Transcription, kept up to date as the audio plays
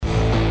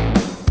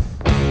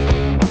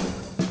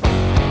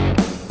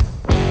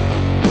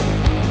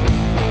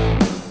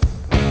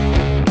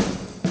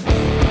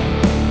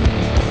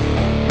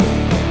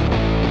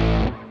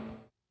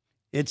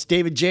It's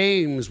David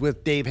James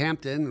with Dave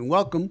Hampton, and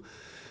welcome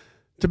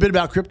to Bit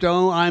About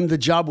Crypto. I'm the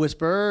Job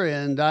Whisperer,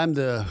 and I'm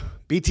the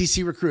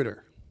BTC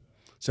Recruiter.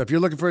 So if you're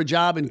looking for a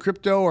job in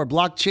crypto or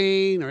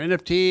blockchain or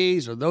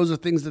NFTs, or those are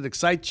things that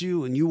excite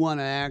you and you want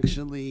to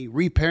actually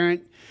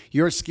reparent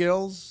your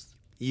skills,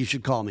 you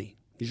should call me.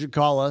 You should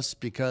call us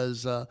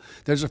because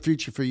there's a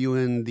future for you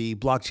in the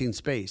blockchain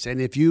space.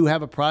 And if you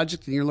have a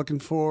project and you're looking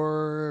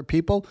for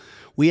people,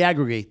 we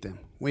aggregate them.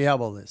 We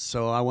have all this.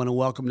 So I want to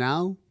welcome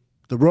now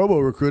the Robo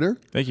Recruiter.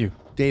 Thank you.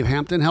 Dave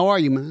Hampton. How are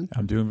you, man?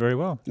 I'm doing very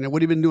well. Now,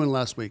 what have you been doing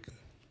last week?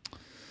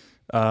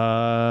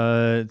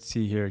 Let's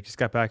see here. Just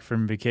got back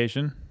from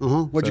vacation.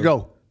 Where'd you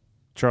go?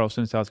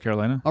 Charleston, South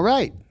Carolina. All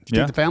right. Did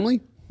you take the family?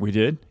 We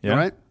did. Yeah. All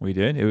right. We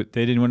did.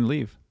 They didn't want to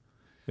leave.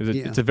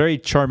 It's a very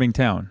charming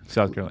town,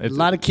 South Carolina. A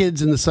lot of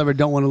kids in the summer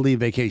don't want to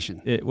leave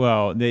vacation.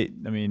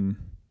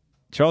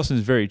 Charleston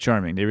is very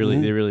charming. They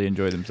really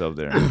enjoy themselves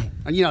there.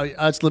 And, you know,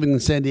 us living in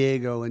San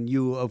Diego, and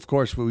you, of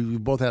course, we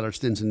both had our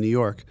stints in New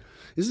York.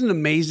 Isn't it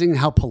amazing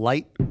how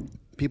polite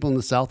people in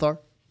the South are?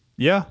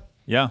 Yeah.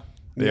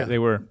 They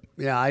were.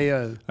 Yeah,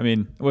 I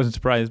wasn't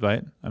surprised by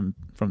it. I'm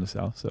from the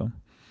South, so.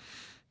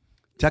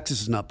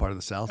 Texas is not part of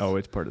the South. Oh,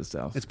 it's part of the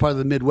South. It's part of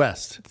the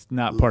Midwest. It's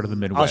not part of the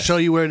Midwest. I'll show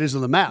you where it is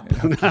on the map.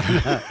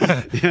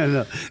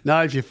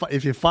 Now,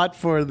 if you fought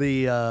for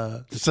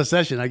the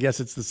secession, I guess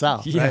it's the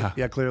South. Yeah. Right?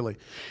 Yeah,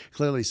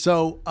 clearly.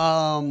 So,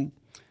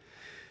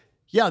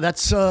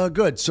 that's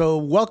good. So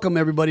welcome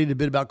everybody to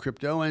Bit About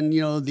Crypto. And,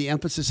 you know, the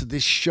emphasis of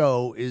this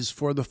show is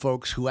for the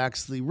folks who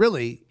actually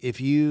really,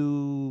 if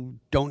you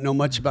don't know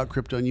much about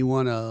crypto and you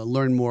want to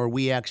learn more,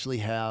 we actually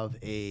have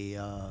a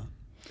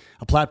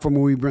platform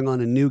where we bring on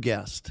a new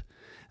guest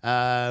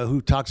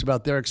who talks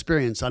about their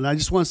experience. And I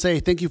just want to say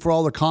thank you for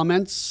all the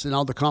comments and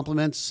all the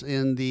compliments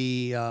in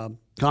the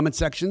comment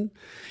section.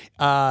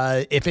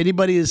 If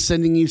anybody is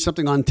sending you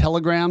something on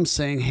Telegram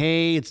saying,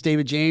 hey, it's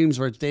David James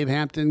or it's Dave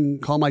Hampton,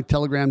 call my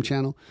Telegram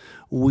channel.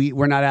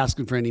 We're not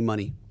asking for any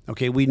money.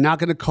 Okay, we're not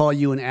going to call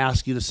you and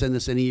ask you to send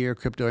us any of your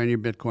crypto or any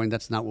of your Bitcoin.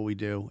 That's not what we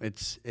do.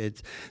 It's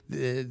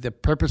the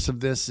purpose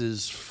of this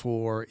is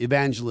for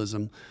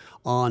evangelism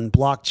on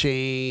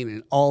blockchain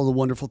and all the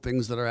wonderful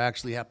things that are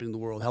actually happening in the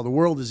world, how the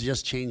world is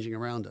just changing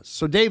around us.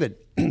 So, David,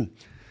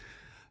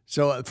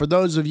 so for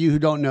those of you who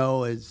don't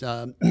know,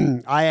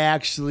 I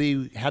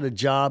actually had a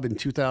job in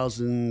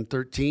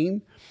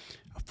 2013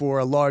 for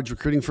a large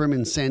recruiting firm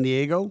in San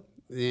Diego,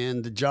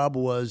 and the job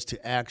was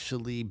to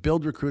actually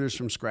build recruiters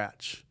from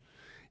scratch.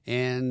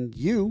 And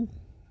you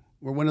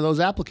were one of those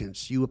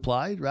applicants. You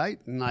applied, right?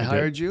 And I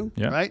hired you,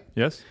 right?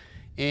 Yes.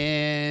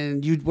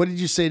 And what did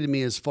you say to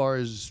me as far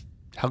as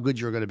how good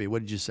you were going to be? What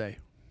did you say?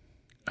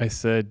 I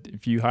said,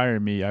 if you hire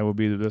me, I will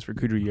be the best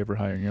recruiter you ever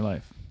hire in your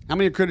life. How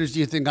many recruiters do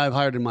you think I've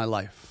hired in my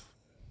life?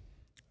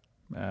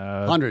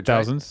 Hundreds.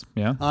 Thousands,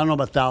 right? Yeah. I don't know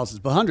about thousands,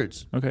 but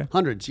hundreds. Okay.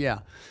 Hundreds, yeah.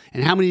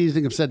 And how many do you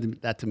think have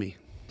said that to me?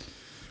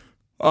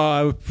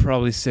 I would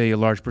probably say a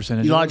large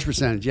percentage. A large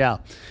percentage, yeah.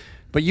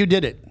 But you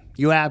did it.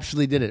 You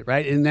absolutely did it,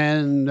 right? And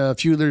then a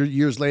few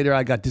years later,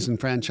 I got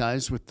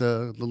disenfranchised with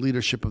the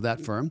leadership of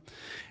that firm.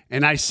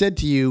 And I said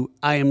to you,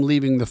 I am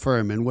leaving the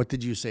firm. And what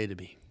did you say to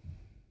me?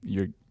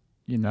 You're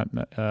not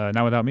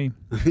without me.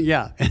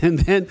 Yeah. And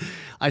then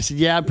I said,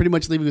 yeah, I'm pretty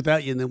much leaving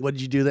without you. And then what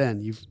did you do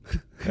then?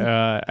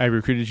 I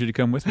recruited you to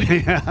come with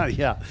me.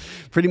 Yeah.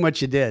 Pretty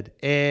much you did.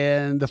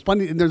 And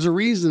there's a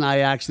reason I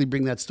actually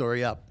bring that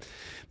story up.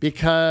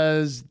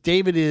 Because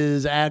David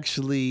is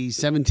actually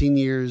 17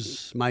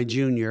 years my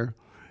junior.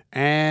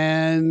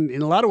 And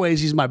in a lot of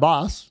ways, he's my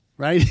boss,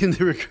 right, in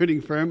the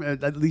recruiting firm,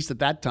 at least at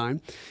that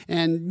time.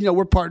 And, you know,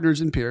 we're partners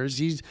and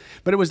peers.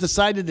 But it was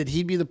decided that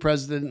he'd be the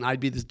president and I'd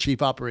be the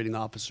chief operating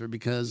officer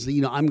because,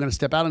 you know, I'm going to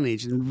step out on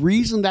age. And the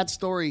reason that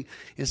story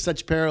is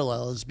such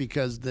parallel is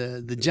because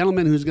the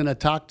gentleman we're going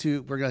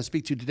to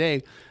speak to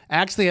today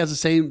actually has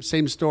the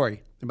same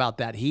story about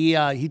that. He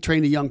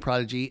trained a young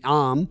prodigy,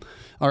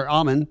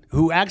 Amin,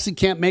 who actually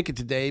can't make it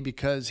today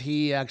because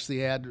he actually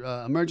had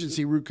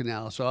emergency root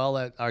canal. So I'll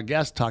let our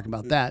guest talk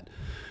about that.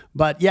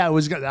 But yeah, I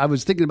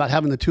was thinking about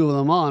having the two of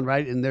them on,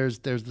 right? And there's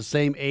the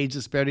same age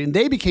disparity, and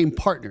they became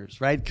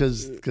partners, right?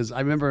 Because I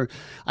remember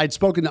I'd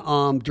spoken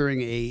to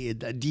during a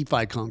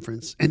DeFi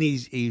conference, and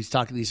he's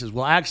talking. He says,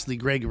 "Well, actually,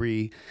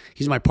 Gregory,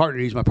 he's my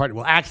partner.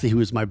 Well, actually, he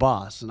was my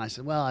boss." And I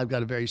said, "Well, I've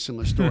got a very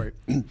similar story."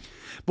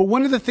 But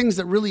one of the things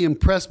that really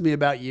impressed me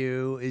about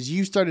you is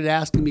you started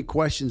asking me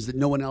questions that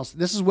no one else.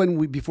 This is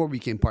before we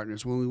became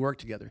partners, when we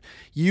worked together.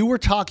 You were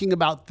talking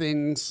about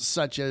things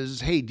such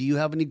as, "Hey, do you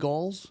have any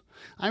goals?"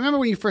 I remember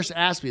when you first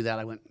asked me that,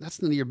 I went,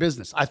 that's none of your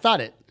business. I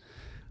thought it.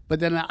 But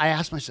then I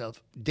asked myself,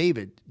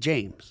 David,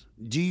 James,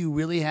 do you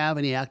really have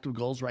any active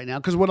goals right now?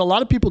 Because what a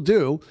lot of people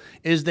do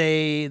is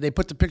they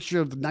put the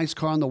picture of the nice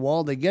car on the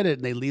wall, they get it,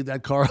 and they leave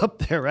that car up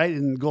there, right?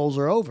 And goals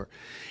are over.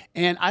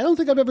 And I don't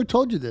think I've ever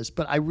told you this,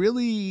 but I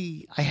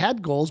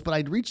had goals, but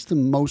I'd reached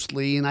them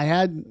mostly, and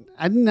I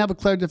didn't have a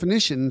clear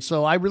definition.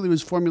 So I really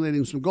was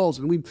formulating some goals,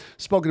 and we've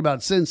spoken about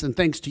it since, and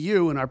thanks to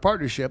you and our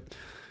partnership,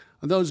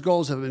 those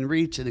goals have been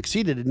reached and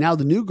exceeded, and now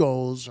the new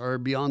goals are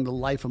beyond the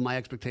life of my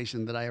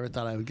expectation that I ever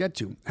thought I would get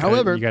to.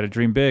 However, you got to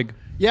dream big.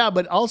 yeah,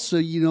 but also,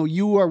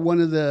 you are one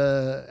of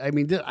the. I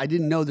mean, I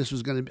didn't know this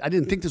was going to. I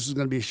didn't think this was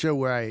going to be a show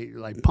where I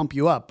like pump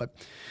you up, but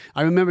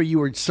I remember you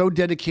were so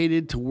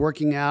dedicated to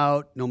working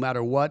out no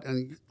matter what,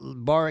 and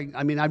barring.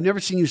 I mean, I've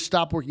never seen you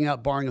stop working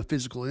out barring a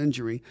physical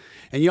injury.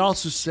 And you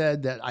also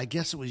said that I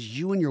guess it was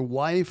you and your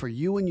wife, or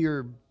you and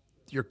your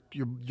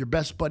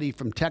best buddy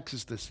from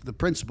Texas, the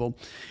principal,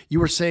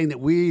 you were saying that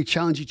we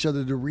challenge each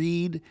other to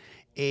read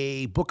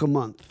a book a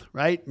month,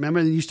 right?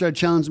 Remember, you started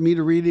challenging me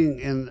to reading,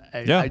 and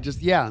I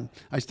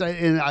started,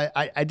 and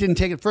I didn't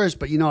take it first,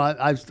 but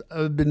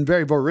I've been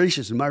very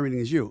voracious in my reading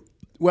as you.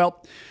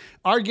 Well,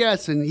 our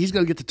guest, and he's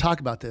going to get to talk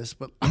about this,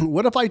 but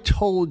what if I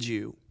told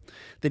you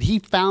that he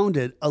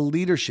founded a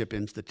leadership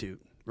institute?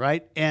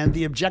 Right? And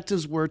the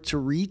objectives were to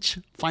reach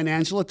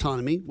financial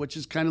autonomy, which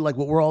is kind of like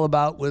what we're all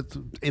about with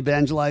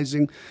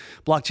evangelizing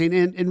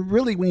blockchain. And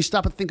really, when you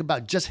stop and think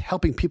about just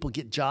helping people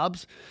get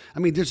jobs, I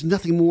mean, there's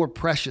nothing more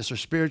precious or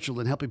spiritual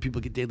than helping people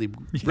get daily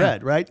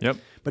bread, right? Yep.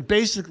 But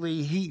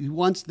basically, he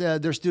wants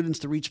their students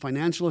to reach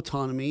financial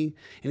autonomy,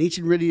 and each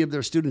and every of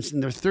their students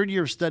in their third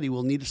year of study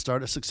will need to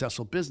start a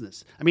successful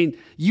business. I mean,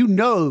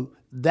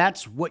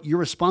 that's what you're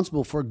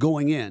responsible for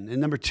going in.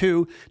 And number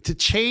two, to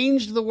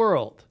change the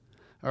world.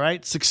 All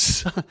right,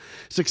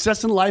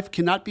 success in life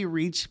cannot be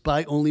reached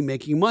by only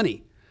making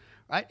money,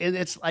 right? And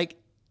it's like,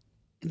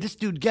 this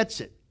dude gets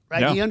it,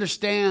 right? Yeah. He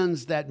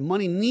understands that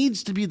money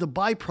needs to be the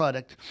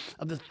byproduct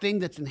of the thing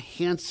that's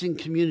enhancing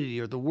community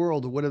or the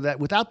world or whatever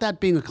that, without that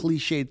being a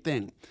cliched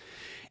thing.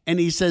 And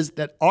he says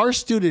that our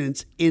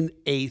students in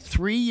a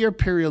 3-year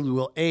period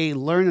will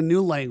learn a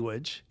new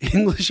language,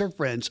 English or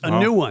French, a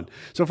new one.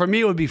 So for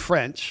me, it would be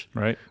French,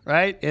 right?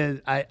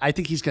 And I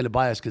think he's kind of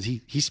biased because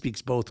he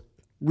speaks both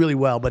really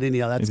well, but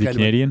anyhow, that's Is he kind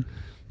Canadian?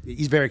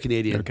 He's very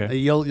Canadian. Okay.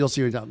 You'll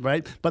see what he's talking,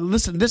 right? But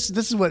listen, this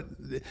is what,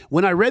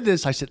 when I read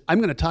this, I said, I'm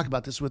going to talk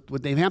about this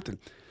with Dave Hampton.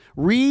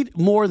 Read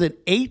more than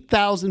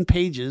 8,000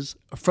 pages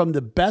from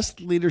the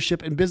best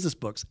leadership and business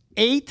books.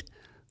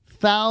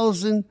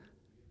 8,000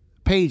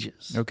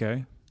 pages.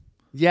 Okay.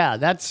 Yeah,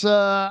 that's,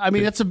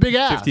 that's a big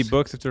ask. 50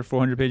 books if they're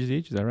 400 pages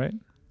each. Is that right?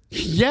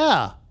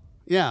 Yeah.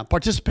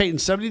 Participate in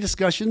 70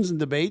 discussions and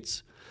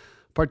debates.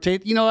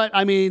 Participate in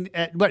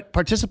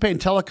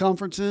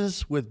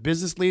teleconferences with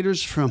business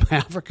leaders from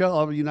Africa,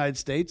 all over the United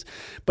States.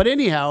 But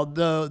anyhow,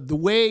 the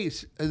way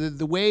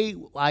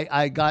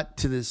I got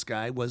to this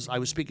guy was I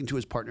was speaking to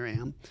his partner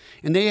Am,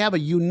 and they have a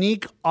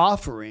unique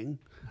offering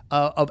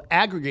of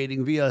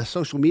aggregating via a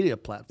social media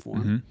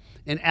platform,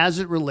 and as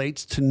it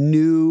relates to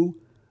new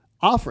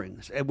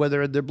offerings,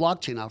 whether they're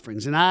blockchain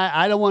offerings. And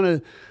I don't want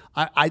to.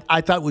 I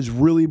thought it was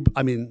really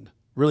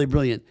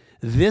brilliant.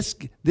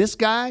 This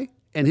guy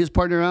and his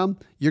partner,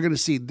 you're going to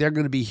see they're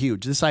going to be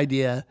huge. This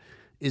idea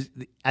is,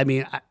 I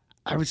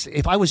would say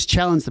if I was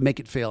challenged to make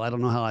it fail, I don't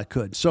know how I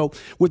could. So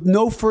with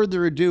no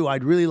further ado,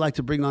 I'd really like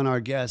to bring on our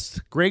guest,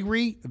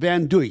 Gregory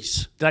Van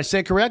Duys. Did I say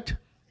it correct?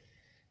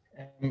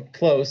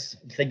 Close.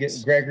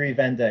 Gregory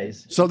Van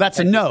Duys. So that's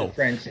a no.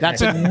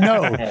 That's a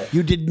no.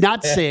 You did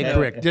not say it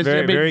correct.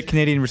 Very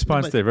Canadian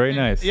response there. Very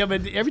nice. Yeah,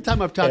 but every time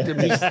I've talked to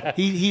him,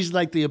 he's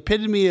like the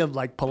epitome of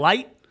like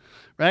polite.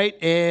 Right.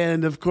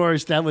 And of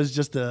course, that was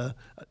just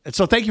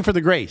so thank you for the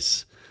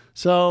grace.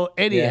 So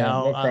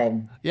anyhow, no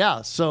problem.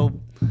 So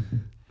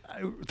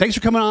thanks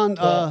for coming on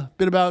a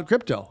bit about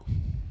crypto.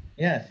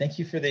 Yeah. Thank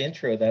you for the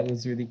intro. That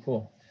was really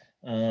cool.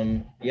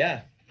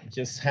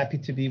 Just happy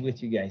to be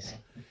with you guys.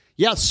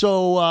 Yeah.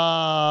 So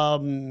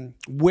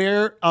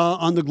where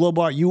on the globe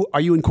are you?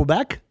 Are you in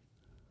Quebec?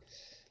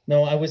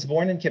 No, I was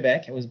born in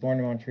Quebec. I was born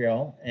in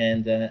Montreal.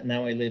 And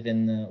now I live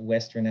in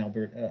Western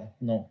Alberta,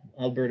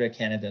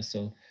 Canada.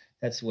 So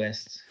that's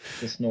west,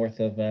 just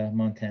north of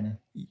Montana.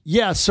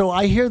 Yeah, so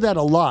I hear that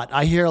a lot.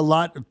 I hear a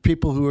lot of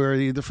people who are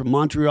either from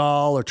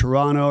Montreal or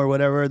Toronto or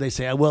whatever. They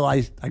say, well,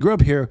 I grew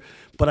up here,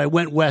 but I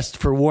went west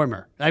for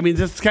warmer. I mean,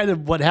 that's kind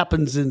of what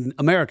happens in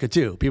America,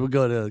 too. People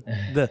go to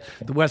the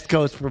West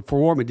Coast for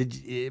warmer.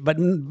 But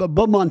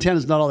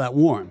Montana's not all that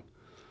warm,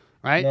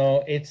 right?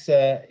 No, it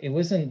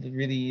wasn't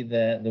really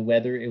the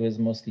weather. It was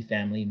mostly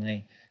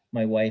family.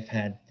 My wife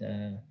had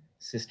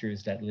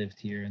sisters that lived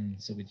here, and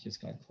so we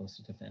just got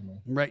closer to family.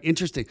 Right,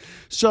 interesting.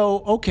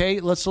 So okay,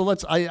 let's.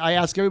 I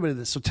ask everybody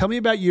this. So tell me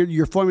about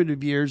your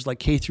formative years, like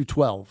K through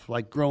 12,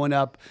 like growing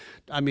up.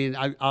 I mean,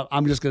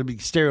 I'm just going to be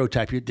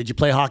stereotyped. Did you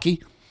play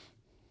hockey?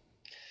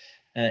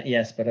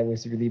 Yes, but I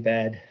was really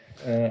bad.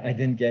 I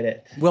didn't get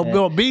it.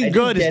 Well, being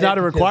good is not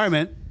a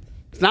requirement.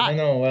 It's not.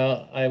 No.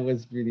 Well, I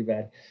was really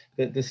bad.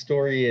 The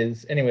story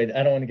is anyway.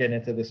 I don't want to get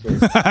into the story.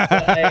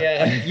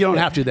 You don't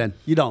have to. Then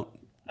you don't.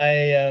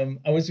 I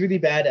was really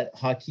bad at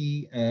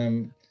hockey.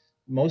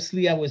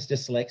 Mostly I was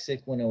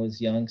dyslexic when I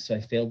was young, so I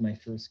failed my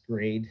first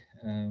grade.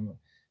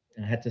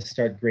 I had to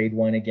start grade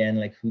 1 again.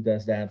 Like, who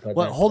does that?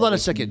 But hold on a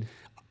second.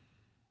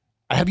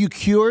 Have you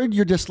cured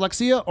your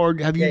dyslexia, or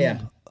have you? Yeah.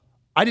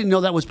 I didn't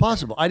know that was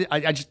possible.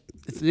 I just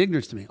it's an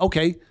ignorance to me.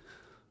 Okay.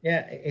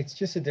 Yeah, it's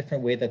just a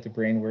different way that the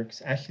brain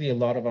works. Actually, a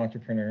lot of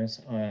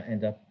entrepreneurs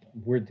end up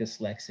we're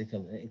dyslexic.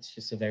 It's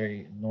just a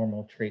very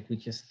normal trait. We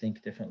just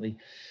think differently.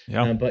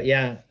 Yeah. But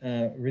yeah,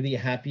 really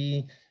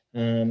happy.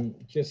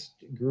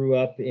 Just grew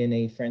up in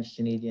a French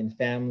Canadian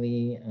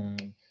family.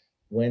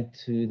 Went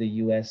to the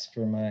U.S.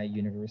 for my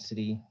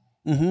university.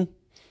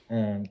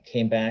 Mm-hmm.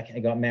 Came back. I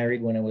got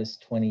married when I was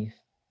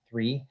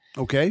 23.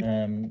 Okay.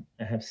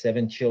 I have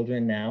 7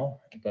 children now,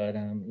 but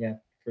yeah,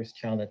 first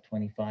child at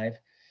 25,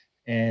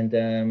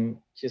 and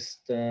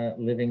just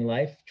living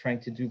life, trying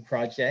to do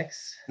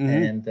projects,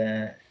 Mm-hmm.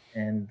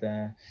 and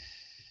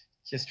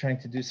just trying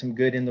to do some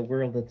good in the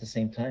world at the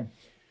same time.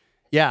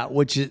 Yeah,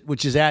 which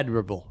is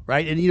admirable,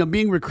 right? And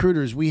being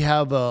recruiters, we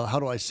have how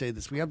do I say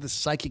this? We have this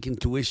psychic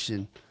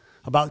intuition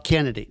about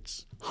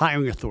candidates,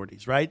 hiring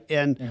authorities, right?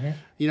 And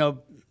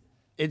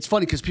it's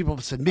funny because people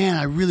have said, "Man,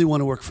 I really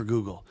want to work for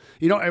Google."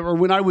 Or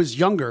when I was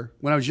younger,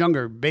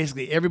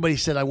 basically everybody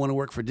said I want to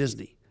work for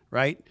Disney,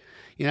 right?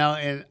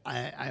 And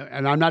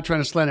I'm not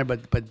trying to slander,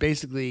 but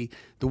basically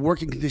the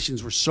working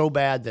conditions were so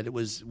bad that it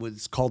was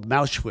called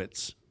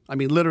Mauschwitz. I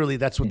mean, literally,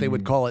 that's what they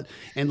would call it.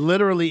 And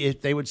literally,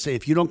 they would say,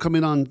 if you don't come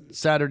in on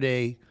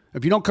Saturday,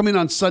 if you don't come in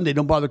on Sunday,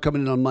 don't bother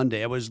coming in on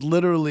Monday. I was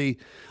literally,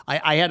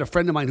 I had a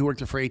friend of mine who worked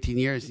there for 18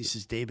 years. He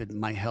says, David,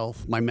 my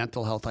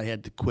mental health, I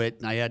had to quit,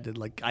 and I had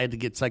to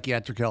get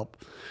psychiatric help.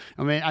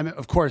 I mean,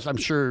 of course, I'm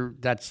sure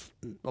that's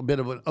a bit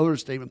of an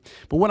understatement.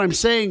 But what I'm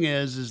saying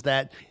is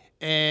that,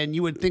 and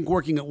you would think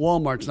working at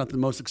Walmart's not the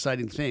most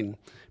exciting thing.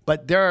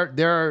 But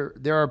there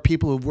are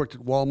people who've worked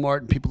at Walmart,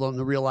 and people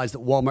don't realize that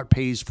Walmart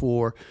pays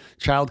for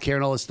childcare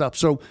and all this stuff.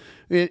 So,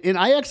 and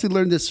I actually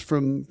learned this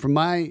from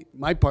my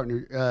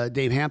partner,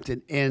 Dave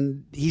Hampton,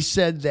 and he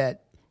said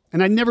that,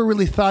 and I never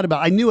really thought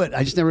about it. I knew it,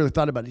 I just never really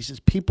thought about it. He says,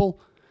 people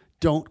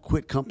don't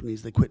quit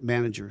companies, they quit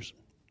managers.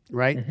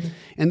 Right.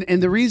 Mm-hmm.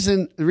 And the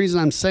reason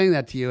I'm saying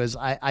that to you is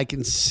I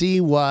can see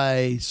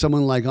why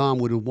someone like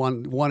would have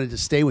wanted to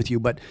stay with you.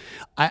 But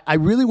I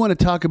really want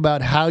to talk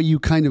about how you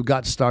kind of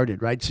got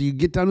started. Right. So you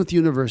get done with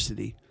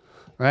university.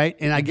 Right.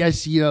 And I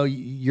guess,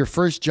 your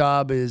first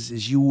job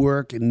is you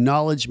work in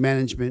knowledge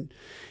management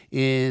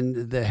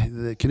in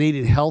the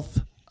Canadian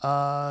Health.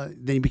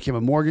 Then you became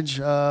a mortgage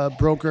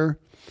broker.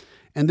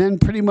 And then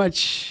pretty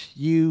much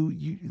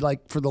you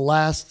like for the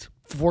last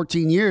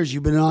 14 years,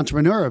 you've been an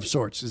entrepreneur of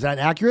sorts. Is that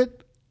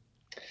accurate?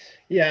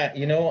 Yeah,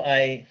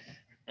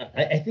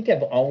 I think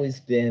I've always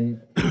been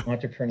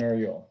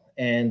entrepreneurial,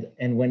 and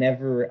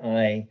whenever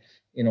I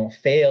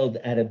failed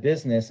at a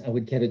business, I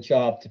would get a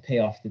job to pay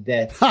off the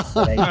debt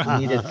that I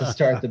needed to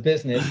start the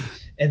business,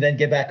 and then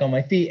get back on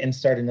my feet and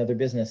start another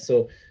business.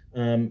 So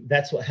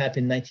that's what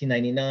happened. In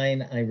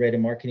 1999, I read a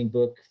marketing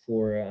book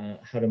for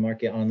how to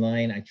market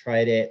online. I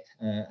tried it,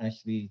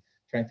 actually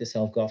trying to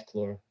sell golf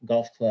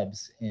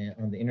clubs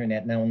on the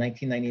internet. Now, in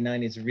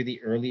 1999 is really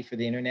early for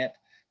the internet.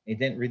 It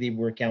didn't really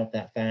work out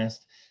that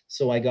fast.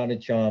 So I got a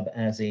job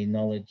as a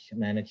knowledge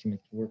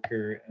management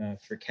worker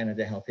for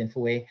Canada Health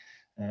Infoway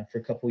for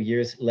a couple of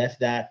years. Left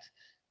that,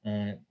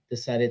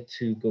 decided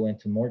to go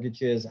into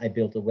mortgages. I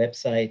built a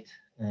website,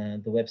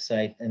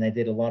 and I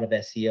did a lot of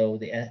SEO.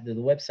 The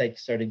website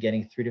started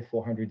getting 300 to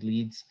 400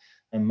 leads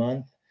a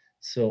month.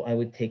 So I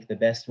would take the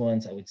best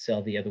ones, I would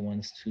sell the other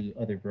ones to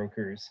other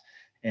brokers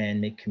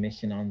and make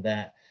commission on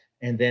that.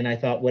 And then I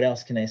thought, what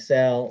else can I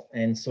sell?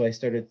 And so I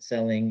started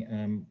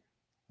selling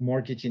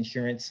mortgage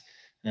insurance.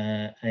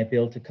 I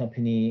built a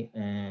company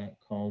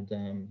called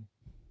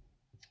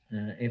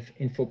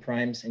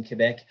InfoPrimes in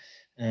Quebec.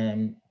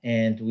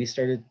 And we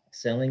started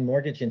selling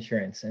mortgage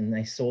insurance, and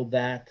I sold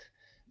that.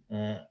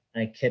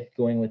 I kept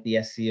going with the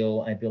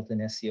SEO. I built an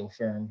SEO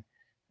firm.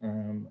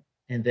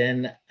 And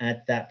then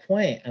at that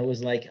point, I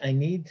was like, I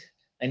need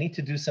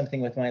to do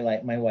something with my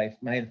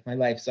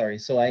life. Sorry.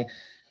 So I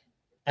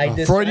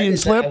Freudian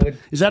slip?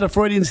 Is that a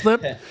Freudian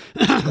slip?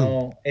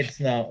 No, it's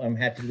not. I'm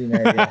happy to be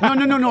married.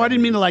 No. I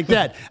didn't mean it like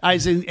that.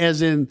 As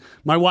in,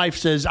 my wife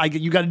says,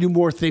 you got to do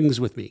more things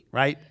with me,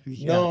 right?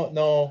 Yeah.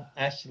 No.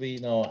 Actually,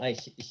 no.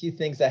 She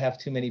thinks I have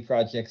too many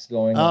projects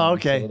going on. Oh,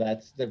 okay. So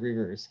that's the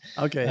reverse.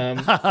 Okay.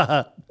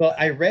 But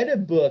I read a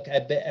book.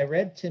 I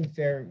read Tim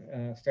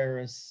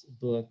Ferriss'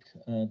 book,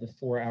 The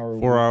 4-Hour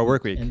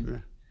Work Week.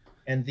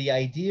 And the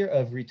idea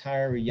of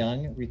retire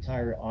young,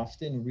 retire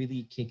often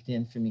really kicked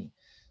in for me.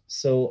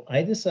 So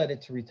I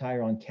decided to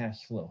retire on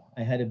cash flow.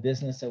 I had a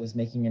business that was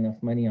making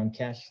enough money on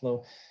cash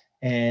flow.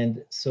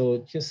 And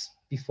so just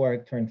before I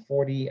turned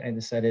 40, I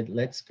decided,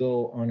 let's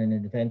go on an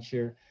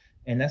adventure.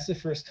 And that's the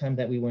first time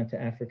that we went to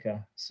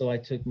Africa. So I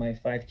took my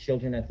 5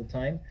 children at the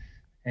time,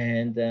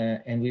 and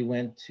we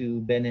went to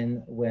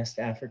Benin, West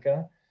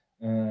Africa,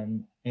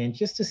 and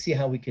just to see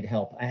how we could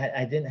help.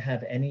 I didn't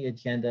have any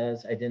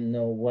agendas. I didn't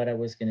know what I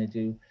was going to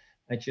do.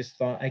 I just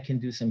thought I can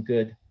do some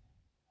good.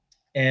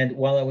 And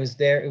while I was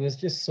there, it was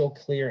just so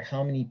clear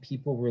how many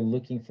people were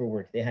looking for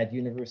work. They had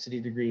university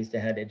degrees, they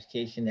had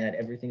education, they had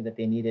everything that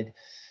they needed,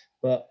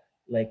 but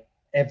like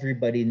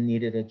everybody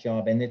needed a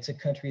job. And it's a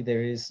country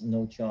there is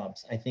no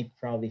jobs. I think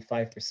probably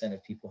 5%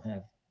 of people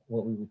have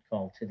what we would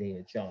call today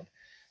a job.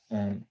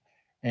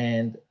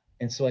 And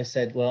so I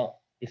said,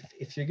 well,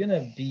 if you're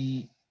gonna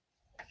be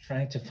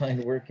trying to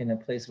find work in a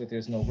place where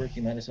there's no work,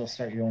 you might as well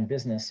start your own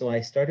business. So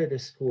I started a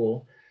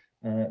school,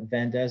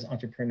 Vanda's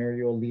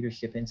Entrepreneurial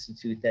Leadership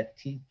Institute, that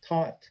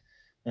taught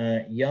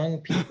young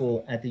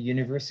people at the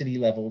university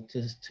level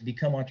to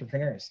become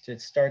entrepreneurs, to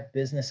start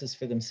businesses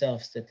for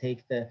themselves, to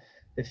take the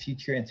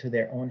future into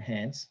their own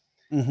hands.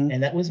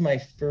 And that was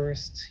my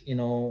first,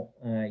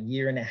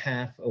 year and a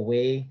half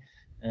away,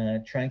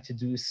 trying to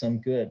do some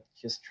good,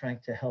 just trying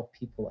to help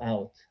people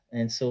out.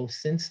 And so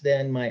since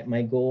then,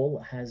 my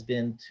goal has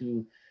been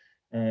to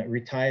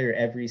retire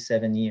every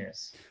 7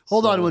 years.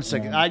 Hold on 1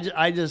 second.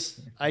 I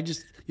just,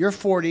 you're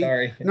 40.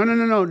 Sorry.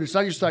 No. It's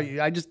not your story.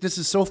 This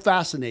is so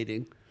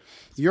fascinating.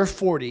 You're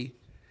 40,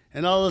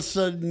 and all of a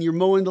sudden you're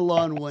mowing the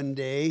lawn one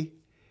day,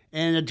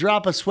 and a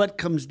drop of sweat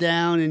comes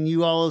down, and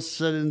you all of a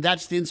sudden,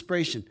 that's the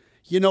inspiration.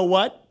 You know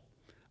what?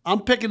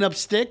 I'm picking up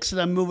sticks, and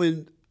I'm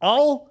moving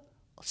all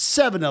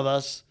 7 of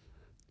us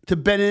to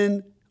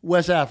Benin,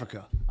 West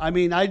Africa. I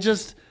mean, I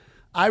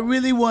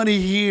really want to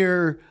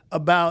hear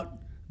about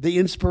the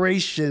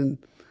inspiration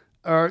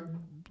or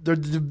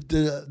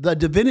the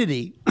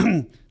divinity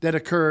that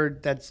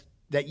occurred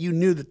that you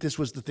knew that this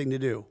was the thing to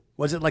do.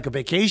 Was it like a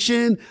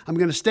vacation? I'm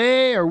going to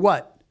stay, or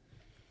what?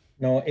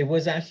 No, it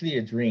was actually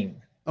a dream.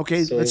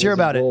 Okay, so let's hear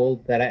about it. A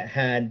goal that I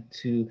had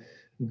to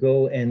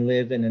go and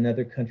live in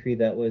another country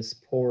that was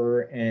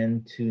poorer,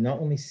 and to not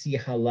only see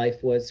how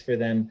life was for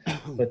them,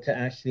 but to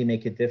actually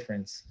make a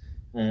difference.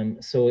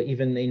 So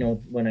even,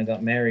 when I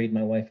got married,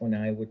 my wife and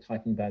I were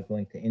talking about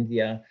going to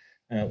India.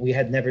 We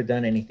had never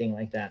done anything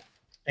like that.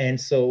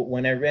 And so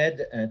when I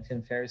read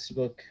Tim Ferriss'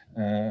 book,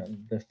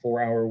 The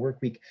 4-Hour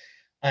Workweek,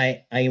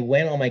 I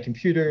went on my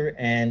computer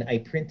and I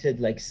printed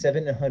like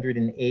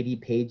 780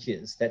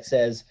 pages that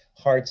says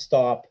hard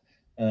stop,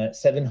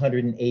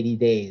 780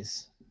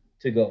 days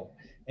to go.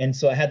 And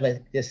so I had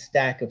like this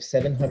stack of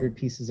 700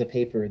 pieces of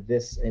paper.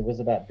 It was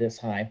about this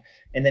high.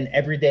 And then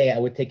every day I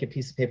would take a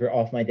piece of paper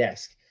off my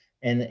desk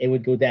and it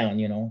would go down,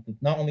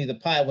 not only the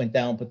pile went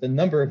down, but the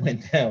number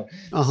went down.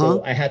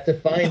 So I had to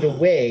find a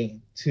way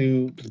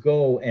to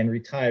go and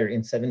retire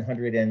in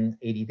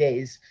 780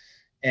 days.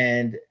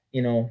 And,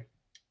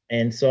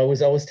 and so I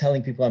was always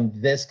telling people I'm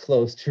this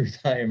close to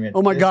retirement.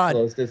 Oh my God.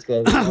 This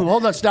close.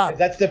 Hold on, stop.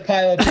 That's the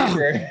pile of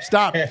paper.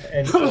 Stop.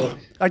 And so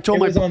it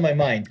was on my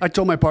mind. I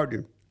told my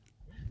partner,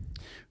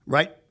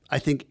 right? I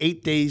think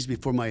 8 days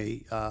before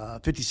my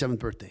 57th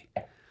birthday,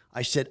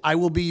 I said, I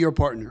will be your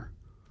partner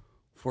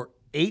for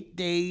 8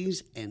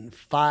 days and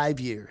 5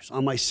 years.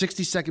 On my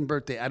 62nd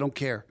birthday, I don't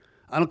care.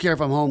 I don't care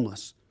if I'm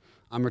homeless.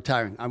 I'm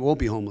retiring. I won't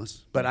be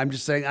homeless. But I'm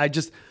just saying,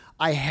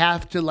 I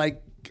have to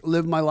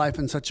live my life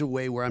in such a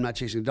way where I'm not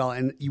chasing a dollar.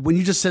 And when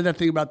you just said that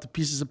thing about the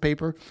pieces of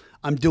paper,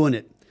 I'm doing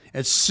it.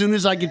 As soon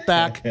as I get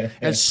back,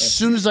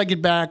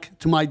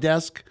 to my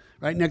desk,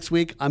 right, next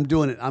week, I'm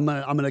doing it. I'm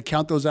gonna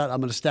count those out.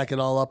 I'm gonna stack it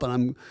all up,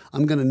 and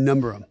I'm gonna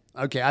number them.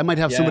 Okay, I might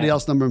have somebody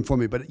else number them for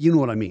me, but you know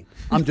what I mean.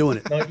 I'm doing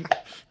it. No,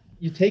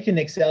 you take an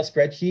Excel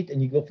spreadsheet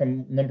and you go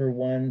from number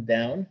 1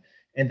 down,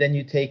 and then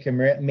you take a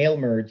mail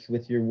merge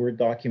with your Word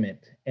document,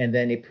 and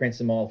then it prints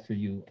them all for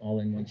you all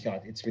in one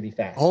shot. It's really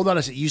fast. Hold on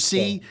a second.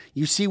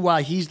 You see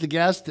why he's the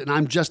guest and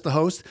I'm just the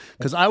host?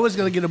 Because I was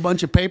going to get a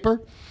bunch of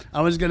paper.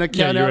 I was going to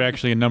count out. You're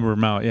actually a number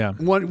them out, yeah.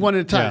 One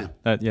at a time.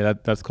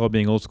 That's called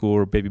being old school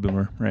or baby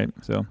boomer, right?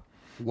 So.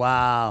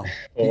 Wow.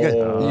 You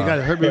got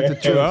to hurt me with the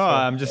truth. Oh,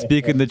 I'm just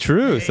speaking the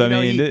truth.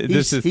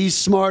 He's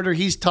smarter.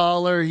 He's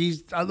taller.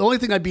 He's the only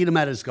thing I beat him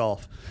at is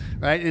golf,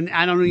 right? And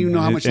I don't even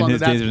know how much longer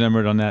his days are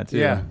numbered on that too.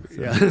 Yeah.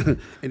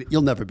 And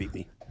you'll never beat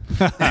me.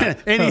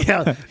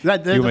 Anyhow,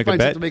 you make a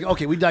bet?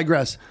 Okay, we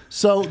digress.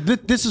 So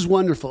this is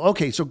wonderful.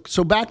 Okay,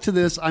 so back to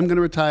this. I'm going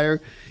to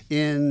retire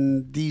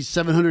in these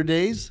 700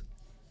 days.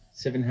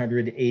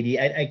 780.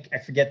 I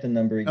forget the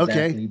number exactly.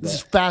 Okay, this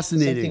is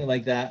fascinating. Something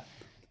like that.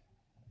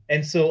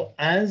 And so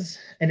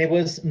it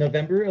was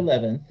November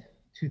 11th,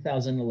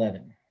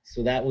 2011.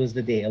 So that was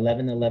the day,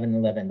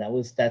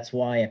 11/11/11. That's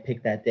why I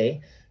picked that day,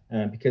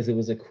 because it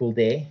was a cool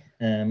day.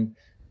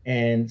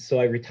 And so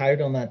I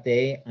retired on that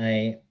day.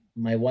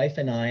 My wife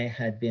and I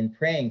had been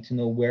praying to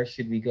know where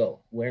should we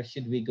go?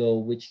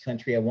 Which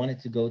country? I wanted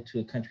to go to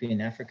a country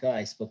in Africa.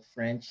 I spoke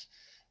French,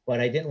 but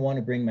I didn't want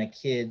to bring my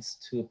kids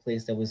to a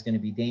place that was going to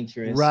be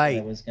dangerous. Right.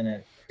 That was going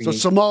to So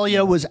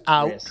Somalia was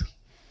out. Risk.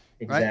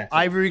 Exactly. Right?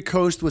 Ivory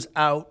Coast was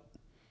out.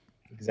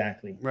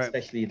 Exactly. Right.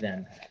 Especially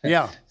then.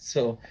 Yeah.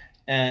 So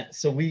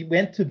we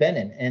went to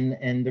Benin,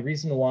 and the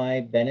reason why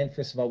Benin,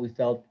 first of all, we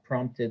felt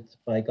prompted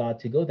by God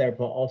to go there,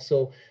 but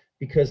also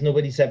because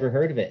nobody's ever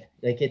heard of it.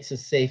 Like, it's a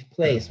safe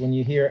place. When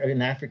you hear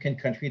an African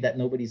country that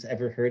nobody's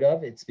ever heard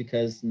of, it's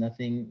because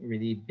nothing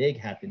really big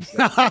happens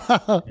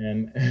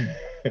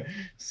there.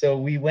 So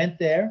we went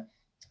there,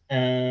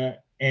 and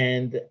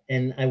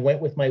I went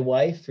with my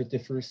wife for the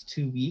first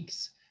 2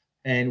 weeks.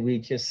 And we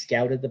just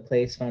scouted the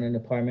place, found an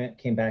apartment,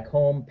 came back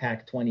home,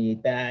 packed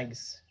 28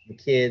 bags, the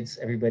kids,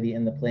 everybody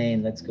in the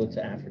plane, let's go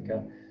to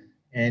Africa.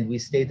 And we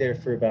stayed there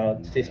for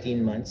about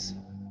 15 months.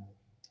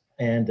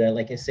 And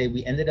like I say,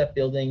 we ended up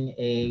building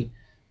a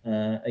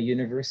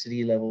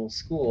university level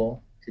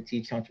school to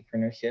teach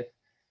entrepreneurship.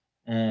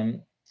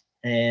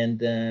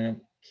 and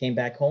came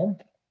back home.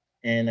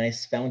 And I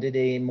founded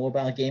a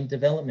mobile game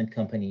development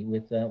company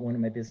with one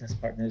of my business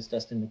partners,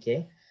 Dustin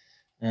McKay.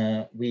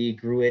 We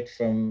grew it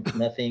from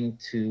nothing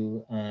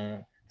to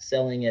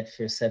selling it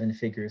for 7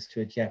 figures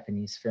to a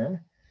Japanese firm.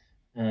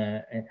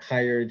 And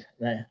hired,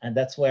 and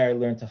that's why I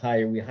learned to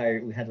hire. We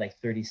had like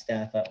 30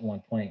 staff at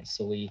one point,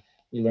 so we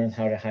learned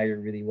how to hire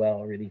really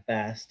well, really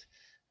fast.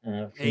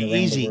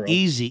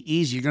 Easy.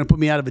 You're going to put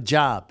me out of a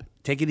job.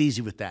 Take it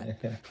easy with that.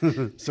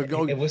 So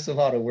go. It was a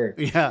lot of work.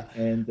 Yeah,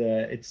 and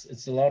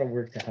it's a lot of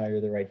work to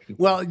hire the right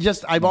people. Well,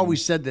 I've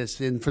always said this,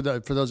 and for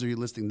those of you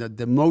listening,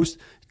 the most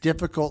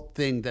difficult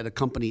thing that a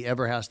company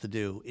ever has to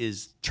do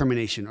is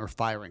termination or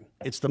firing.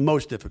 It's the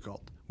most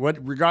difficult,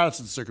 regardless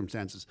of the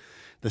circumstances.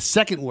 The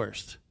second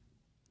worst,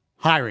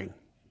 hiring,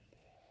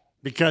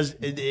 because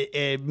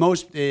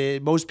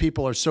most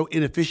people are so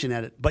inefficient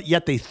at it, but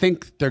yet they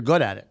think they're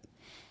good at it.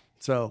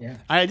 So yeah.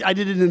 I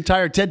did an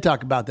entire TED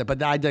Talk about that,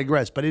 but I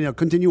digress. But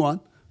continue on.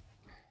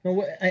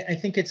 No, I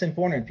think it's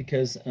important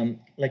because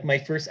like my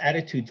first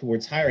attitude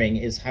towards hiring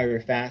is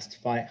hire fast,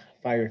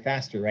 fire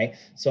faster, right?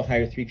 So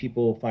hire 3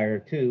 people, fire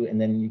 2,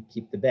 and then you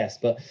keep the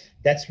best. But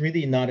that's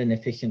really not an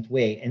efficient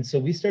way. And so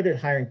we started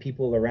hiring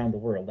people around the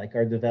world, like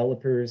our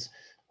developers,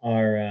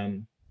 our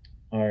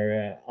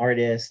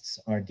artists,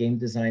 our game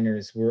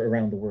designers were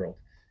around the world.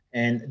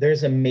 And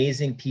there's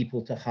amazing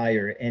people to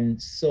hire in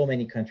so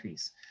many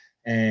countries.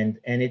 And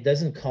it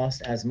doesn't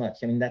cost as much.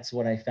 I mean, that's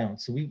what I found.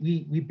 So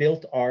we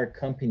built our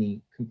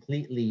company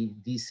completely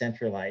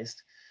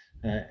decentralized,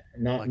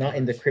 not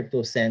in the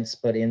crypto sense,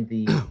 but in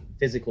the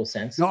physical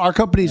sense. No, our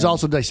company is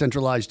also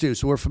decentralized too,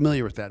 so we're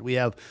familiar with that. We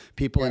have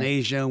people in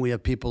Asia, and we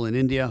have people in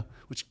India,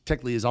 which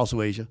technically is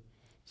also Asia.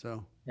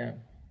 So yeah,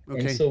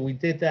 okay. And so we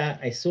did that.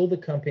 I sold the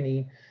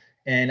company,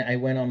 and I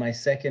went on my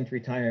second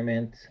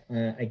retirement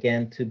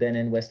again to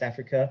Benin, West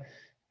Africa.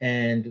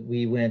 And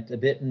we went a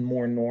bit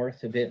more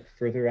north, a bit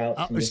further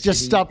out. Let's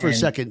just stop for a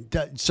second.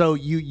 So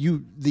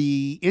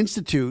the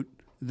institute,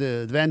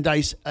 the Van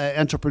Dys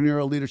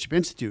Entrepreneurial Leadership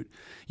Institute,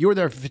 you were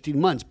there for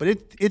 15 months, but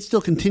it still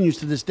continues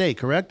to this day,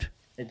 correct?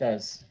 It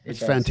does. It's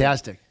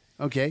fantastic.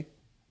 Okay.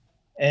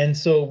 And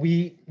so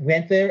we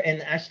went there,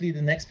 and actually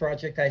the next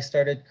project I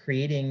started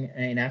creating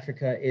in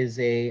Africa is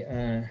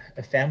a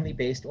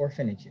family-based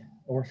orphanage.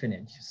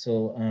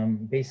 So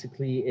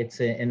basically it's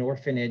an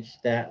orphanage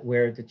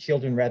where the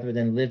children, rather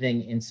than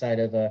living inside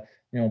of a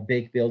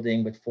big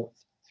building with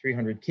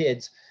 300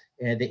 kids,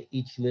 they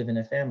each live in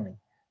a family.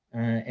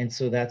 And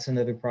so that's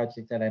another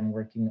project that I'm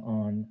working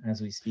on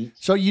as we speak.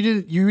 So you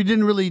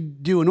didn't really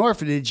do an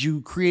orphanage,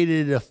 you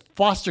created a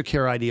foster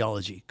care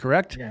ideology,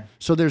 correct? Yeah.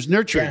 So there's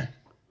nurturing. Yeah.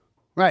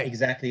 Right.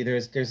 Exactly.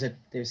 There's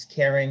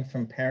caring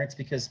from parents,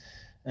 because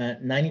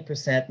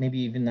 90%, maybe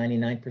even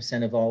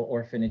 99% of all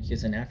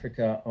orphanages in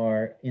Africa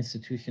are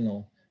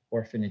institutional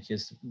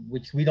orphanages,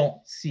 which we don't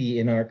see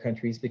in our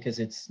countries because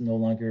it's no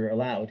longer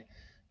allowed.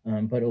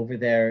 But over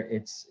there,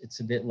 it's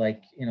a bit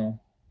like,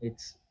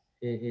 it's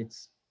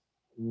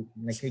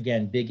like,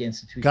 again, big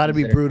institutions. Got to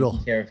be brutal.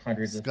 Care of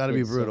hundreds of Got to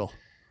be brutal.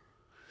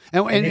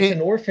 So, and it's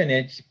an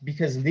orphanage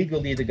because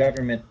legally the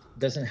government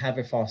doesn't have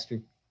a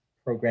foster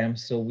program.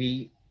 So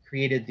we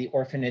created the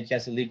orphanage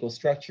as a legal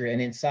structure,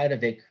 and inside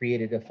of it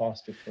created a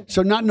foster program.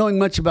 So not knowing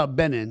much about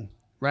Benin,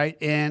 right?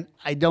 And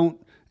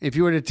if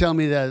you were to tell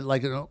me that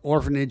like an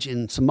orphanage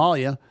in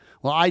Somalia,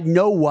 well, I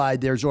know why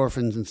there's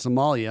orphans in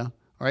Somalia,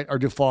 right? Or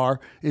Darfur,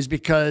 is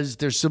because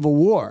there's civil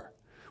war.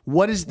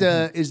 What is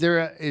is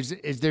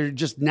there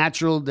just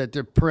natural that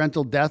there are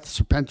parental deaths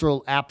or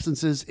parental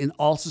absences in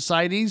all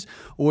societies?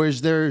 Or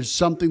is there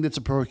something that's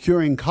a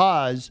procuring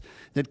cause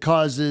that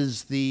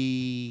causes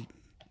the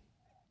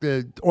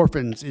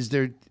orphans?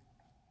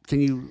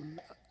 Can you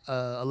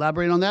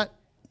elaborate on that?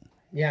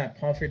 Yeah,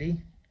 poverty,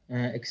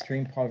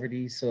 extreme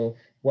poverty. So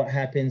what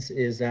happens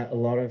is that a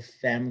lot of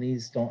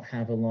families don't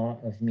have a lot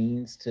of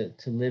means to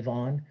live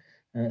on.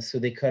 So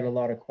they cut a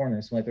lot of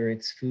corners, whether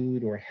it's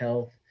food or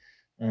health.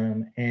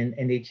 And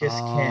they just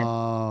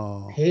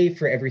can't pay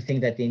for everything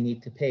that they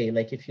need to pay.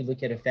 Like if you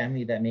look at a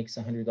family that makes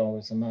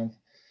 $100 a month,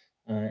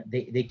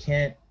 they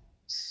can't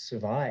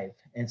survive.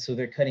 And so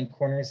they're cutting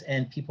corners,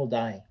 and people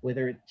die,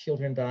 whether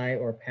children die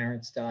or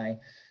parents die.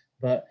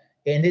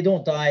 And they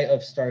don't die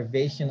of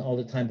starvation all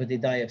the time, but they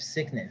die of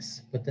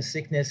sickness. But the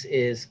sickness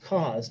is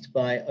caused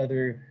by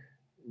other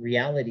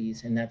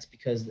realities, and that's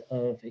because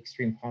of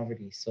extreme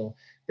poverty. So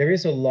there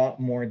is a lot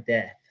more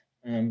death.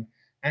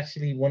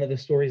 Actually, one of the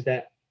stories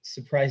that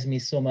surprised me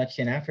so much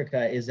in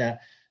Africa is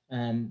that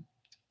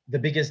the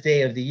biggest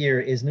day of the year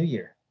is New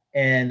Year.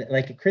 And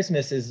like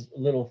Christmas is a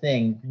little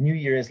thing. New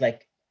Year is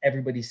like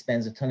everybody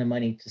spends a ton of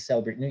money to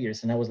celebrate New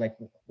Year's. And I was like,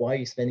 why are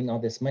you spending all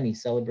this money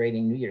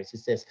celebrating New Year's? It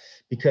says,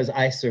 because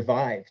I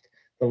survived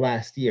the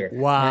last year.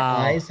 Wow.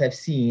 My eyes have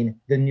seen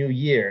the new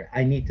year.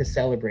 I need to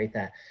celebrate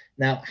that.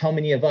 Now, how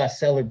many of us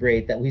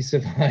celebrate that we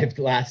survived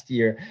last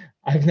year?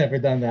 I've never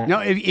done that. No,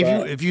 if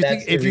you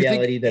think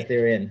that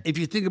they're in. If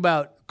you think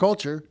about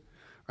culture,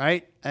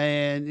 right?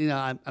 And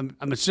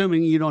I'm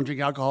assuming you don't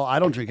drink alcohol. I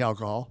don't drink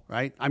alcohol,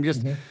 right? I'm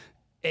just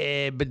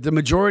But the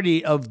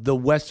majority of the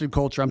Western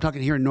culture, I'm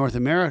talking here in North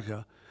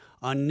America,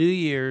 on New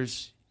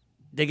Year's,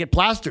 they get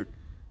plastered,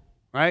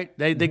 right?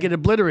 They get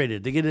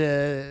obliterated. They get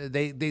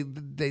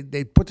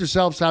they put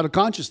themselves out of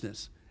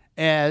consciousness,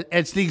 and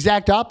it's the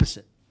exact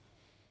opposite.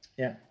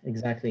 Yeah,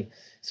 exactly.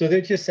 So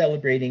they're just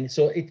celebrating.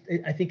 So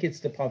I think it's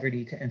the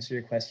poverty, to answer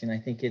your question. I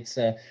think it's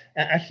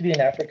actually in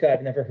Africa,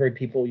 I've never heard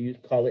people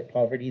call it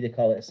poverty. They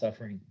call it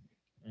suffering.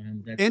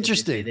 That's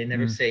Interesting. They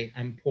never say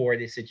I'm poor.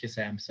 They just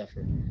say I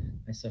suffer.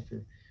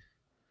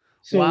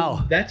 So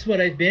wow. That's what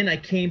I've been. I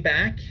came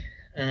back.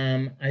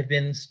 I've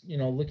been,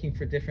 looking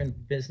for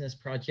different business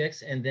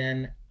projects, and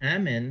then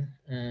Am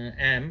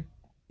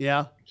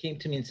came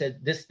to me and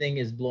said, "This thing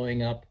is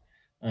blowing up.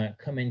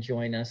 Come and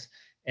join us."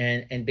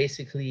 And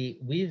basically,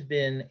 we've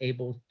been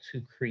able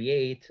to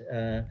create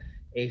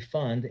a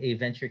fund, a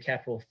venture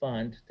capital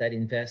fund that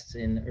invests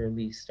in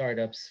early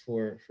startups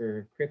for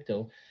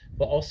crypto,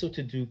 but also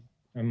to do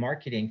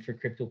marketing for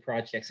crypto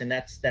projects. And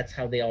that's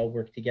how they all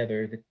work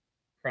together. The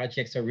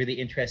projects are really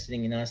interested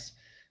in us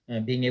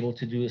being able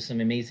to do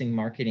some amazing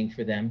marketing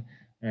for them,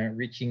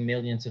 reaching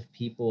millions of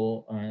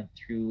people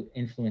through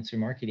influencer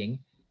marketing.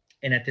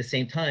 And at the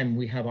same time,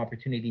 we have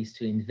opportunities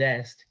to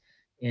invest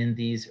in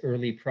these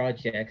early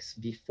projects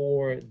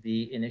before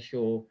the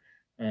initial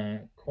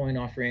coin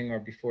offering or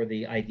before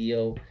the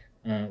IDO.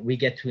 We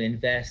get to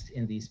invest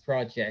in these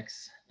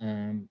projects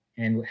and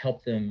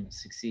help them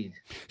succeed.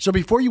 So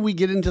before we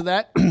get into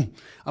that,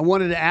 I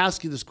wanted to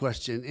ask you this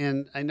question,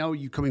 and I know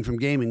you coming from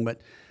gaming, but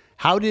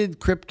how did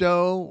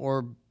crypto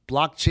or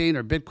blockchain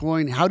or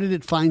Bitcoin, how did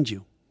it find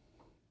you?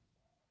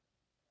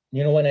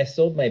 When I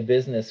sold my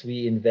business,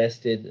 we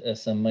invested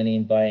some money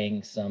in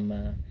buying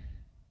some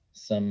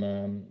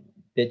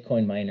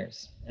Bitcoin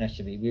miners.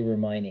 Actually, we were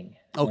mining.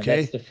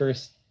 Okay.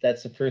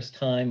 That's the first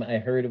time I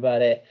heard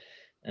about it,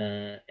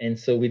 and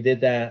so we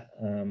did that,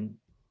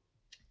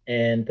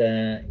 and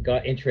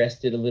got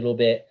interested a little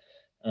bit,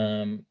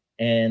 and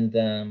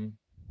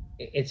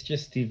it's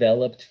just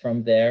developed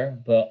from there.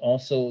 But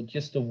also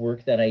just the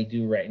work that I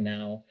do right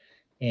now,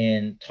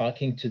 and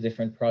talking to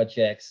different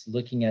projects,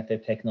 looking at their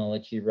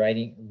technology,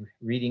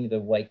 reading the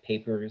white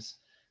papers.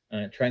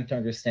 Trying to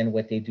understand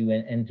what they do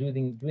and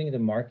doing the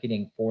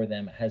marketing for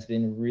them has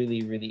been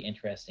really, really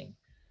interesting.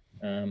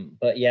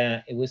 But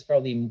yeah, it was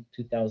probably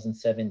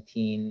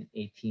 2017,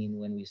 18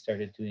 when we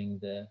started doing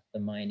the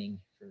mining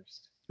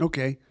first.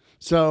 Okay.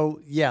 So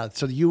yeah,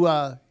 so you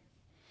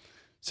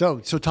so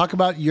talk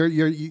about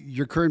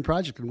your current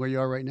project and where you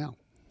are right now.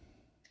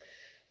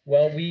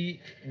 Well,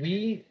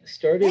 we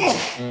started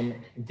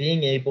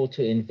being able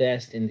to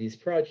invest in these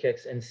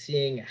projects and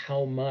seeing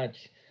how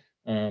much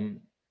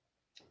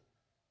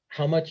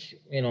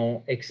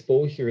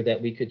exposure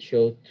that we could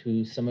show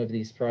to some of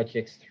these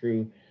projects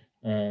through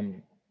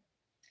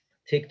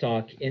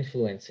TikTok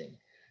influencing.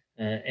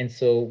 And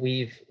so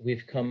we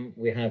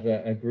have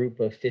a group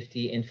of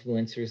 50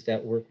 influencers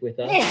that work with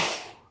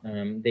us.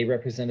 They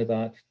represent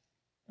about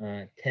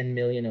 10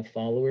 million of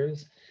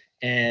followers.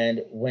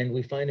 And when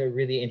we find a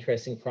really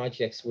interesting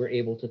projects, we're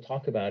able to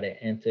talk about it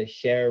and to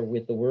share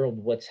with the world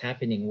what's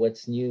happening,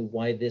 what's new,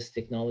 why this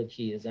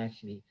technology is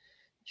actually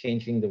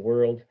changing the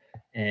world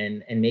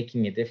and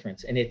making a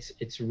difference. And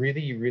it's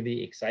really,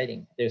 really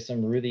exciting. There's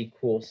some really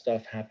cool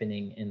stuff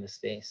happening in the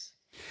space.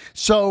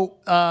 So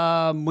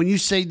when you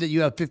say that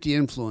you have 50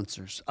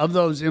 influencers, of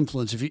those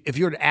influencers, if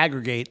you were to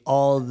aggregate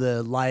all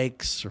the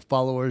likes or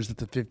followers that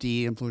the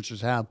 50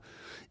 influencers have,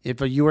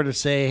 if you were to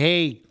say,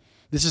 hey,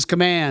 this is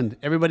command,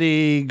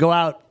 everybody go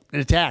out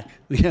and attack,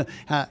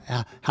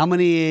 how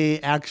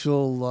many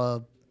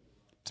actual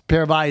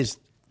pair of eyes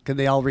can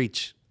they all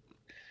reach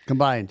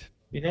combined?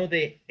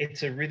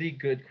 It's a really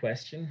good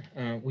question.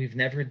 We've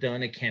never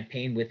done a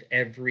campaign with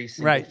every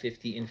single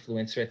 50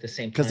 influencer at the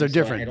same time. Because they're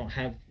different. I don't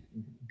have,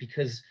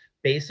 because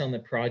based on the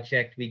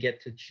project, we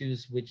get to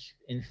choose which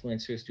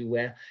influencers do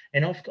well.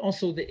 And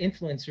also the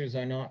influencers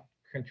are not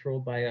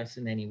controlled by us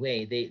in any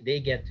way. They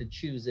get to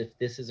choose if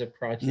this is a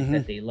project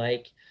that they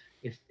like,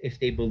 if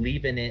they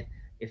believe in it,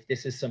 if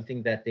this is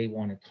something that they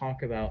want to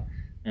talk about.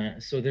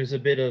 So there's a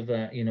bit of,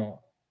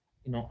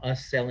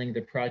 us selling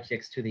the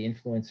projects to the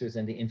influencers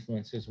and the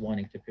influencers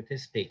wanting to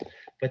participate.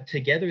 But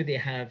together they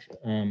have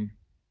 10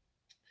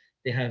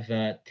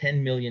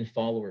 million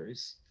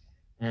followers.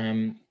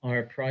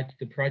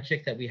 The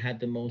project that we had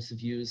the most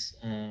views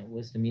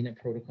was the Mina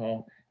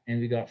Protocol, and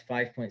we got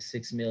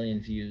 5.6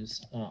 million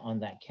views on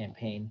that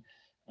campaign.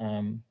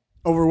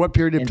 Over what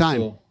period of time?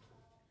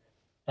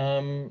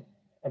 So,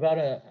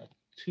 about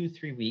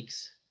 2-3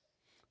 weeks.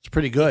 It's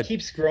pretty good. It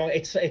keeps growing.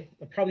 It's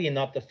probably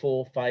not the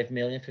full 5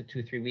 million for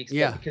 2-3 weeks,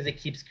 but because it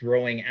keeps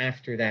growing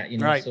after that,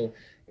 Right. So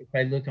if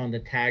I look on the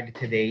tag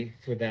today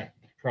for that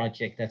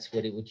project, that's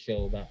what it would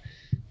show about.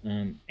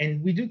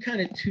 And we do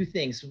kind of two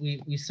things.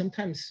 We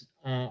sometimes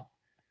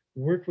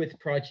work with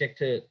project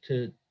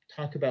to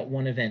talk about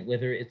one event,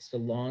 whether it's the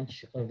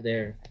launch of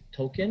their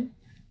token.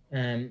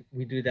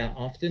 We do that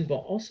often, but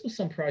also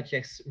some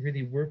projects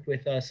really work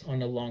with us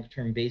on a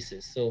long-term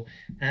basis. So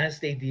as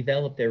they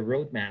develop their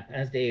roadmap,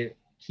 as they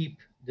keep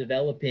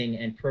developing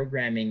and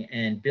programming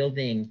and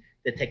building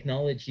the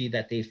technology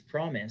that they've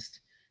promised,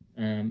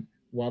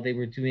 while they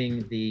were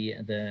doing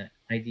the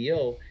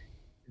IDO,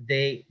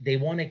 they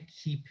want to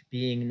keep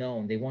being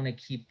known. They want to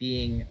keep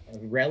being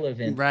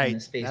relevant in the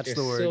space. That's There's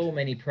the word. so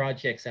many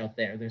projects out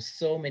there. There's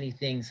so many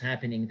things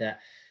happening that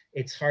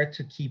it's hard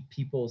to keep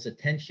people's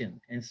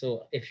attention. And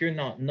so if you're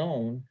not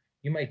known,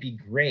 you might be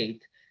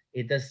great.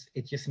 It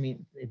just means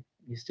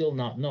you're still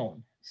not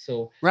known.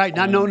 So right,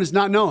 not known is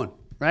not known,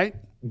 right?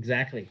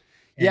 Exactly.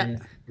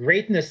 And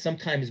greatness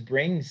sometimes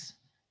brings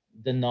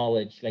the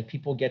knowledge. Like,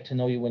 people get to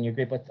know you when you're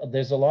great, but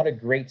there's a lot of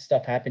great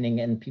stuff happening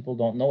and people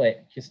don't know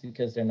it just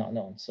because they're not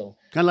known. So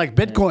kind of like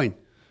Bitcoin.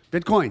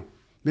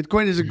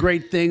 Bitcoin is a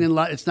great thing, and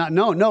it's not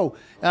known. No,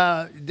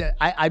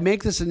 I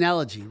make this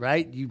analogy,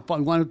 right? You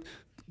want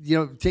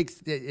to, take.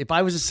 If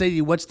I was to say to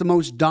you, what's the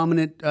most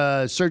dominant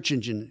search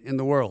engine in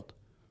the world?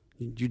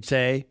 You'd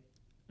say.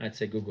 I'd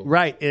say Google.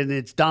 Right, and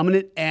it's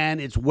dominant and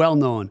it's well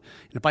known.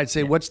 And if I'd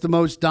say, what's the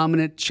most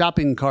dominant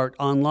shopping cart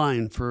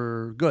online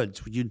for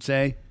goods? You'd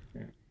say.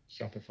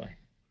 Shopify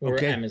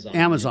or Amazon.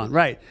 Amazon,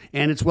 right.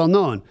 And it's well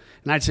known.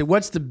 And I'd say,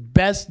 what's the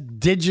best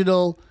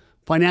digital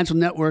financial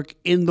network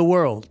in the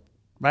world?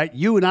 Right?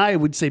 You and I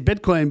would say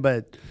Bitcoin,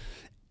 but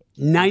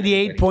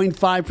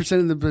 98.5%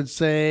 of them would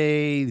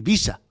say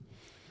Visa.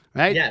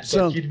 Right? Yeah,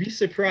 so you'd be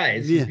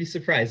surprised. You'd be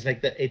surprised.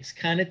 Like, it's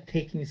kind of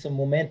taking some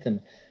momentum,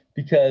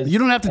 because you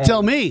don't have to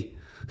tell me.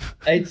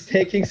 It's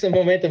taking some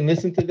momentum.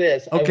 Listen to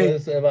this. Okay. I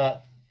was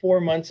about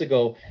 4 months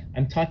ago,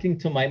 I'm talking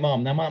to my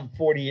mom. Now I'm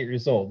 40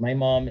 years old. My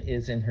mom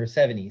is in her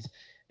 70s.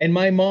 And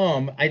my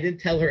mom, I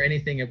didn't tell her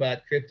anything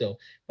about crypto.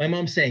 My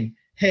mom's saying,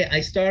 hey, I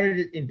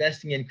started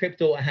investing in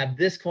crypto. I have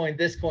this coin,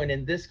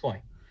 and this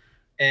coin.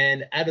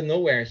 And out of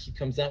nowhere, she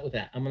comes out with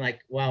that. I'm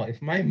like, wow,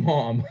 if my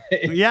mom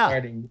is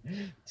starting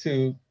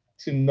to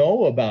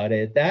know about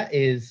it, that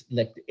is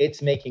like,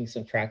 it's making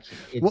some traction.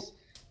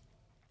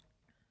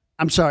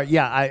 I'm sorry.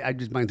 Yeah, I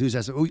just, my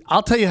enthusiasm.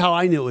 I'll tell you how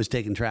I knew it was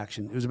taking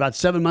traction. It was about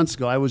 7 months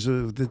ago. I was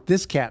with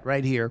this cat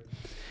right here,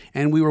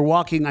 and we were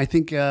walking, I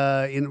think,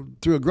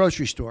 through a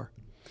grocery store.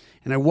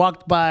 And I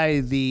walked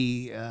by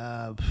the,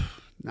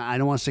 I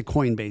don't want to say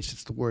Coinbase,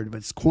 it's the word, but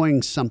it's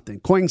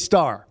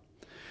Coinstar.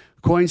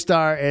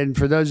 Coinstar, and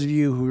for those of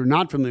you who are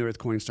not familiar with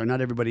Coinstar,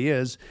 not everybody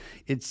is,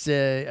 it's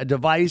a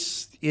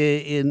device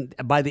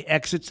by the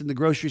exits in the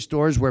grocery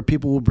stores where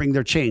people will bring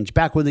their change,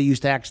 back when they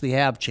used to actually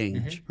have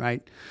change,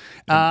 right?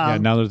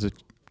 Now there's a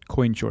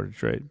coin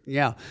shortage, right?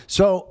 Yeah.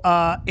 So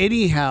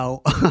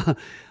anyhow,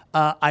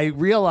 I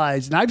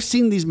realized, and I've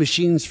seen these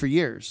machines for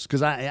years,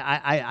 because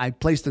I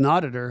placed an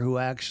auditor who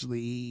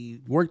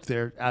actually worked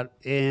there,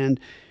 and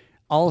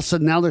all of a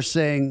sudden now they're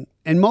saying,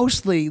 and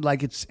mostly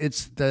like it's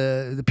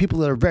the people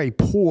that are very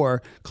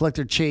poor collect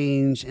their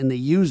change and they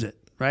use it,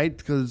 right?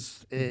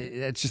 Because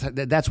it's just,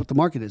 that's what the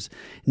market is.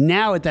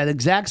 Now at that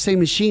exact same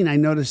machine, I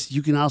noticed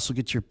you can also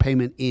get your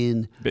payment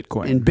in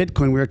Bitcoin. In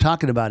Bitcoin, we were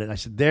talking about it. I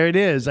said, there it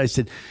is. I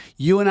said,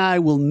 you and I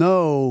will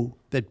know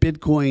that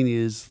Bitcoin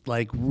is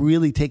like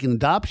really taking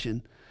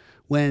adoption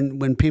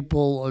when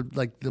people are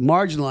like the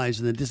marginalized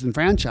and the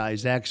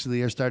disenfranchised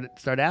actually are start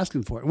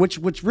asking for it,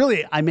 which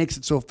really makes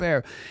it so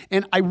fair.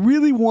 And I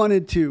really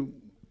wanted to,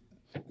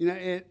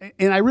 and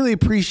I really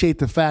appreciate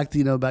the fact,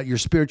 about your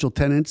spiritual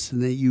tenets,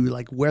 and that you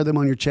like wear them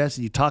on your chest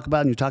and you talk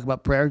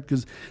about prayer,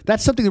 because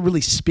that's something that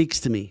really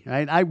speaks to me,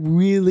 right? I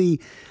really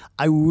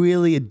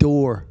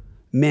adore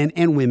men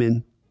and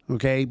women.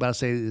 Okay, but I'll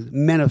say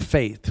men of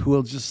faith who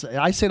will just,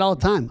 I say it all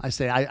the time.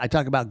 I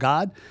talk about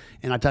God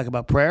and I talk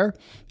about prayer,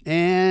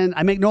 and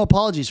I make no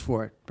apologies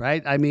for it,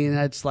 right? I mean,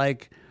 it's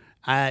like,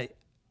 I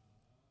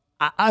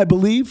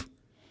believe,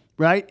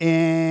 right?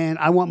 And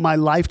I want my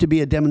life to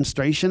be a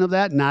demonstration of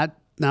that, not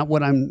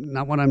what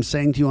I'm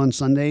saying to you on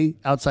Sunday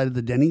outside of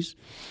the Denny's,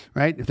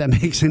 right? If that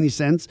makes any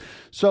sense.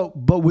 So,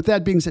 but with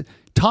that being said,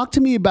 talk to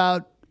me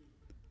about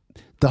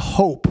the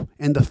hope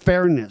and the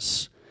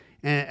fairness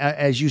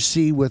as you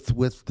see with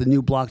the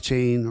new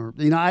blockchain, or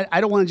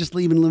I don't want to just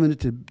leave and limit it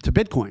to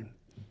Bitcoin,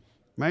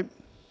 right?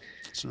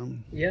 So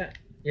I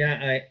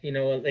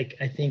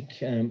think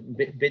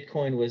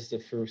Bitcoin was the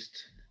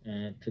first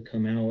to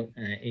come out.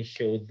 It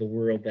showed the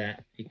world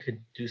that it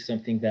could do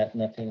something that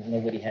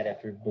nobody had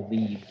ever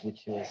believed,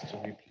 which was to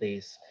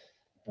replace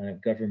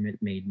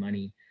government-made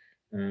money.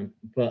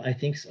 But I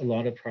think a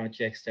lot of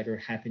projects that are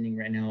happening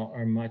right now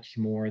are much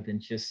more than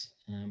just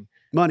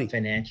money,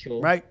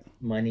 financial, right?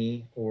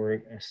 Money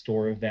or a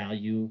store of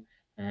value.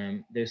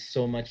 There's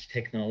so much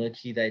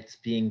technology that's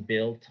being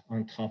built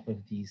on top of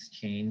these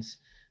chains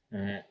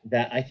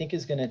that I think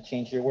is going to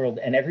change your world,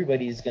 and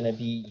everybody's going to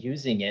be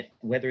using it,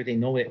 whether they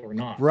know it or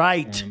not.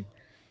 Right.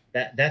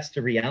 That's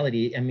the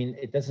reality. I mean,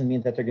 it doesn't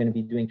mean that they're going to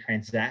be doing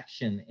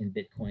transaction in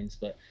Bitcoins,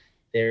 but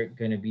they're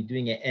going to be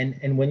doing it.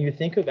 And when you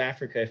think of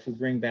Africa, if we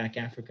bring back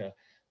Africa,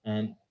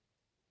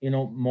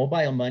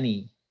 mobile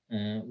money,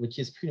 which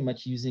is pretty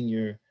much using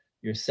your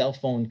cell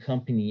phone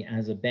company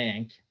as a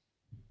bank,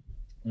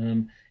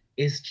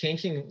 is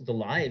changing the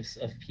lives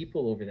of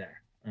people over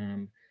there.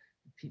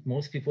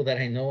 Most people that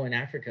I know in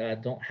Africa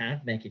don't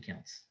have bank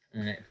accounts.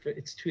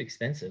 It's too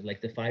expensive.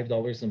 Like the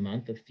 $5 a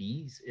month of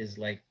fees is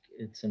like,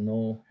 it's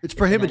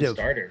prohibitive. It's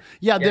a non-starter.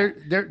 Yeah,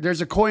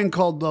 there's a coin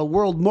called the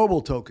World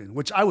Mobile Token,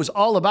 which I was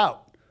all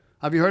about.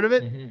 Have you heard of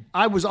it? Mm-hmm.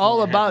 I was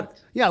all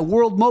about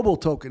World Mobile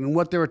Token, and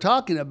what they were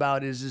talking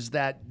about is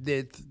that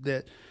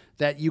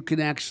you can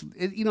actually,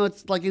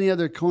 it's like any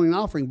other coin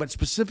offering, but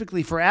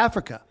specifically for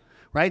Africa,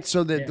 right?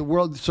 So that the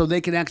world, so they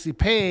can actually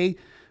pay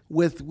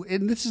with,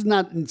 and this is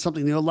not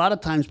something, a lot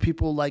of times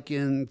people like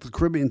in the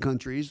Caribbean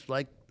countries,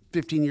 like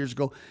 15 years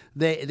ago,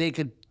 they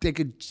could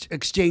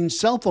exchange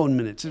cell phone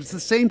minutes. It's the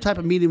same type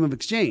of medium of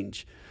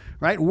exchange.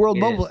 Right, World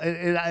Mobile,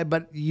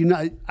 but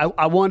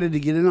I wanted to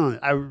get in on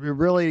it. I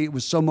really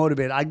was so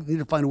motivated. I need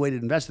to find a way to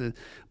invest in it,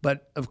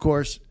 but of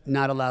course,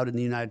 not allowed in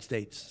the United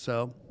States.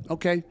 So,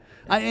 okay,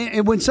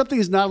 and when something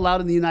is not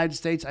allowed in the United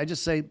States, I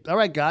just say, "All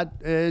right, God,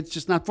 it's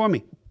just not for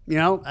me."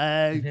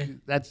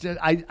 That's it.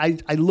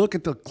 I look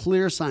at the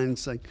clear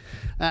signs. Like,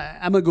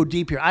 I'm gonna go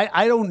deep here.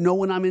 I don't know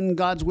when I'm in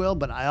God's will,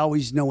 but I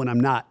always know when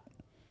I'm not.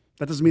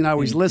 That doesn't mean I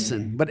always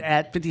listen, but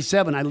at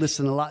 57, I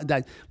listen a lot.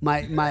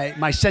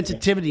 My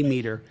sensitivity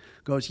meter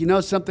goes,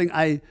 something,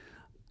 I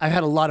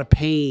had a lot of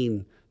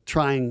pain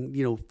trying,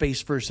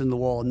 face first in the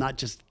wall, not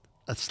just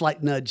a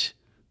slight nudge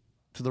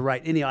to the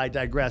right. Anyhow, I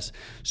digress.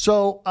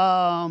 So,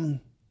 and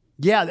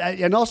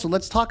also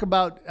let's talk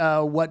about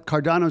what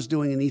Cardano's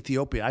doing in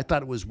Ethiopia. I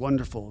thought it was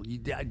wonderful.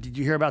 Did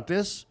you hear about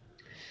this?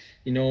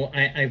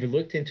 I've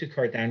looked into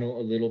Cardano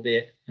a little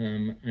bit.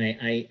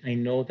 I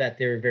know that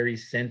they're very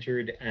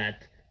centered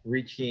at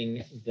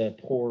reaching the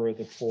poor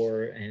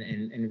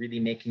and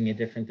really making a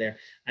difference there.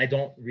 I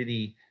don't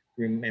really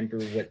remember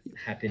what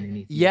happened in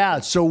Ethiopia. Yeah,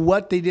 so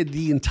what they did,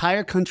 the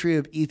entire country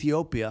of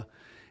Ethiopia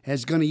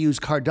is going to use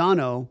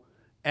Cardano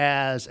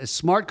as a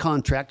smart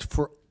contract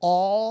for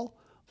all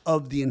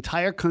of the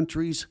entire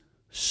country's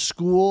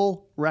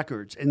school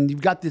records. And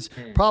you've got this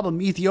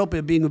problem,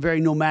 Ethiopia being a very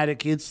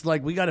nomadic, it's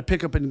like we got to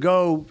pick up and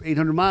go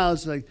 800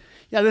 miles. Like,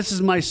 yeah, this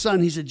is my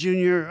son. He's a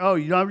junior. Oh,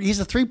 he's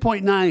a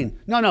 3.9.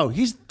 No,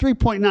 he's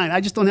 3.9.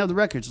 I just don't have the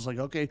records. It's like,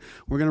 okay,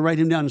 we're going to write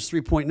him down as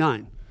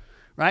 3.9,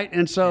 right?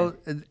 And so,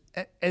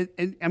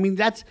 I mean,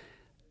 that's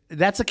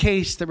a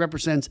case that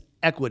represents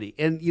equity.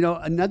 And,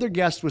 another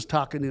guest was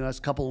talking to us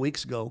a couple of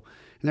weeks ago,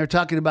 and they're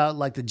talking about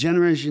like the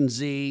Generation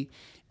Z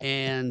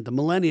and the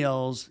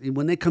millennials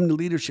when they come to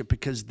leadership,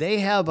 because they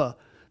have a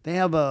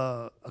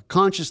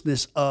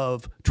consciousness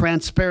of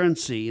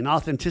transparency and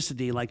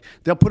authenticity. Like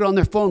they'll put it on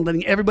their phone,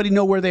 letting everybody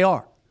know where they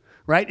are,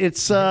 right?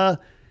 It's and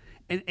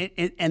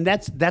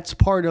that's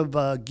part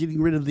of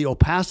getting rid of the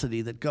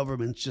opacity that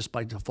governments just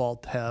by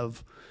default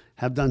have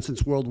done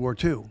since World War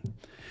II.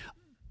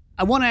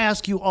 I want to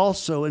ask you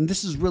also, and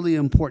this is really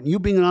important, you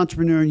being an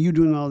entrepreneur and you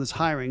doing all this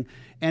hiring,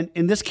 and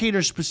this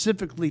caters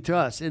specifically to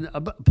us. And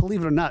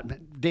believe it or not,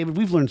 David,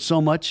 we've learned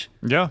so much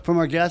from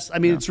our guests. I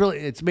mean,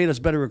 it's made us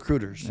better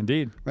recruiters.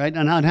 Indeed. Right?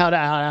 And on how to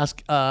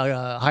ask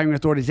hiring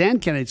authorities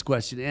and candidates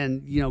question.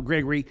 And,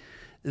 Gregory,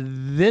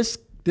 this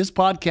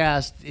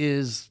podcast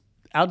is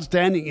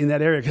outstanding in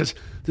that area because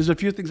there's a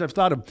few things I've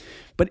thought of.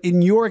 But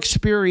in your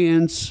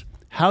experience,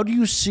 how do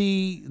you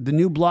see the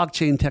new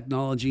blockchain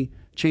technology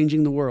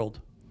changing the world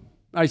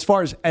as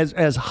far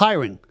as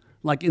hiring,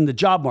 like in the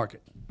job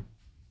market?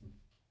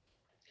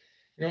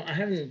 I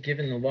haven't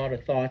given a lot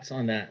of thoughts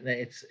on that.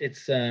 There's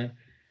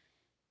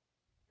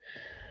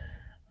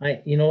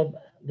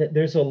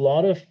a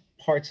lot of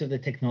parts of the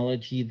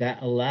technology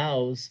that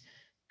allows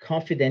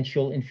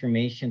confidential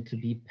information to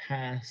be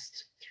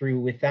passed through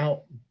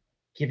without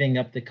giving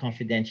up the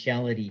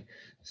confidentiality.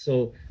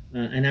 So,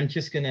 and I'm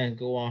just gonna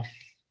go off,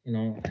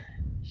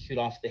 shoot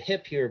off the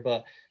hip here,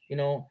 but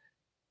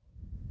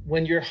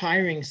when you're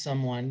hiring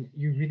someone,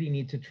 you really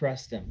need to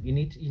trust them.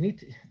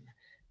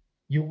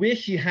 You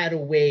wish you had a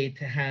way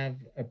to have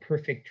a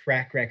perfect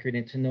track record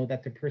and to know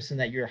that the person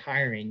that you're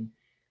hiring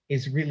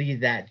is really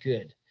that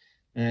good.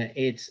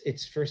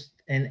 It's first,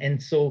 and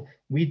so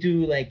we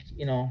do like,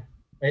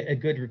 a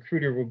good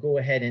recruiter will go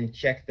ahead and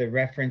check the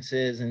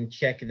references and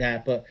check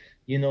that, but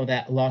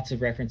that lots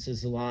of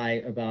references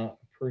lie about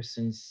a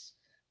person's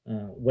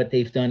what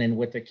they've done and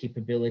what their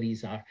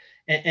capabilities are.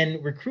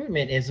 And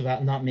recruitment is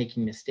about not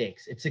making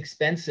mistakes. It's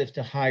expensive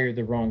to hire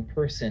the wrong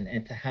person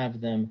and to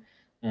have them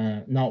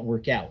not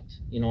work out,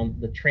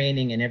 the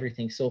training and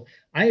everything. So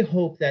I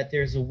hope that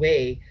there's a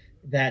way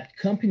that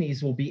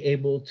companies will be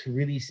able to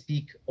really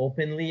speak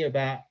openly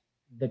about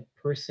the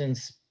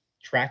person's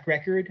track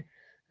record,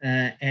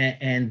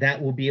 and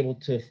that will be able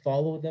to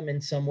follow them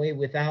in some way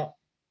without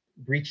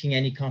breaching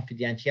any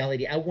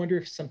confidentiality. I wonder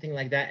if something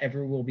like that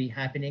ever will be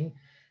happening,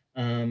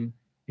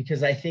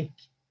 because I think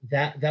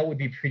that would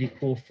be pretty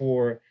cool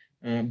for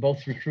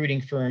both recruiting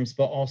firms,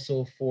 but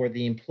also for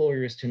the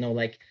employers to know,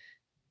 like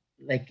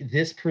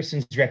this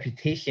person's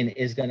reputation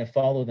is going to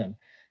follow them,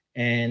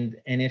 and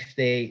if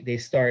they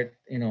start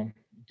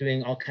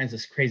doing all kinds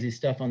of crazy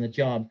stuff on the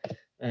job,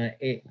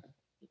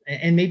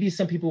 and maybe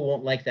some people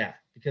won't like that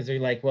because they're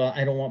like, well,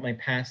 I don't want my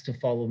past to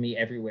follow me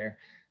everywhere,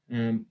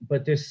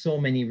 but there's so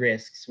many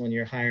risks when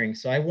you're hiring.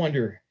 So I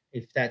wonder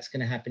if that's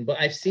going to happen. But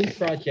I've seen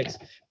projects,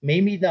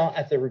 maybe not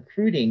at the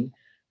recruiting,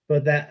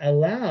 but that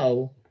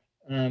allow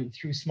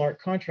through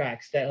smart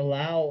contracts that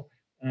allow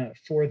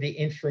for the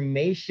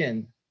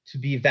information to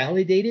be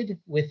validated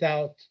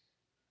without,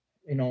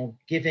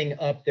 giving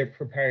up their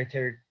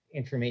proprietary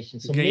information.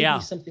 So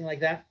maybe something like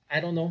that. I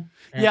don't know.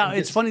 Yeah,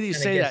 it's funny that you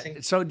say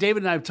that. So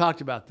David and I have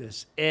talked about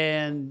this,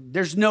 and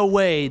there's no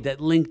way that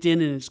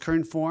LinkedIn in its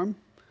current form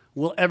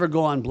will ever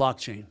go on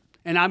blockchain.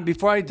 And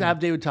before I have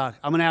David talk,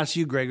 I'm going to ask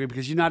you, Gregory,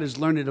 because you're not as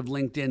learned of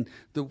LinkedIn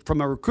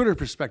from a recruiter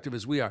perspective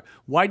as we are.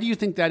 Why do you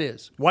think that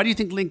is? Why do you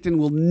think LinkedIn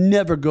will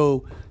never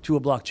go to a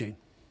blockchain?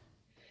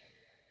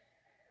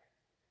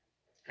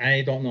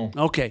 I don't know.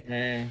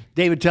 Okay.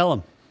 David, tell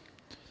him.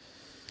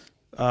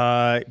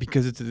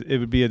 Because it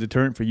would be a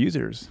deterrent for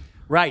users.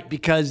 Right,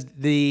 because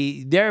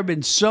there have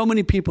been so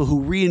many people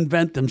who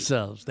reinvent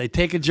themselves. They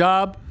take a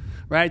job,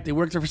 right? They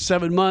work there for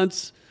 7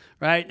 months,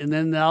 right? And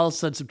then all of a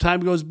sudden some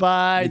time goes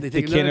by.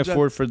 They can't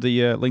afford for the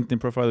LinkedIn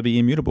profile to be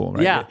immutable,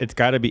 right? Yeah. It's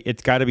got to be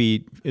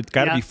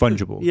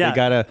fungible. Yeah. They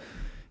got to,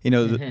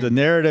 the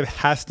narrative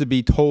has to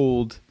be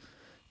told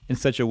in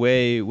such a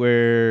way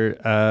where,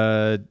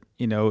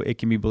 it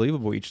can be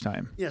believable each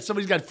time. Yeah,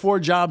 somebody's got 4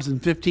 jobs in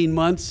 15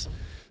 months.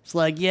 It's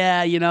like,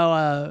 I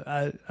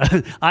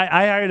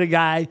hired a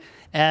guy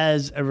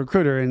as a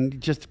recruiter,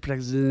 and just to protect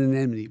his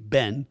anonymity,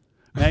 Ben,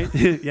 right?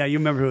 Yeah, you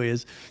remember who he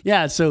is.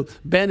 Yeah, so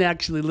Ben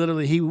actually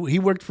literally, he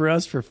worked for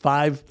us for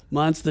 5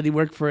 months. Then he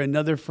worked for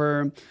another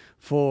firm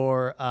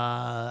for,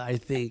 I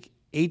think,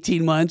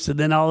 18 months. And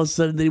then all of a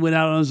sudden, he went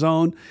out on his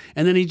own.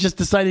 And then he just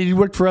decided he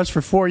worked for us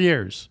for 4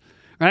 years.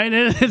 Right?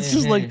 And it's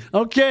just like,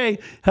 okay,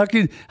 how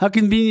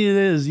convenient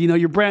it is.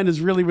 Your brand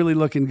is really, really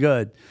looking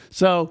good.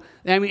 So,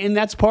 I mean, and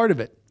that's part of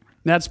it.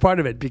 That's part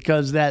of it,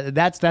 because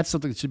that's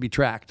something that should be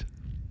tracked.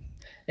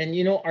 And,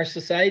 our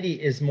society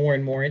is more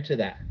and more into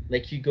that.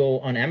 Like, you go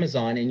on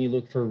Amazon and you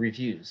look for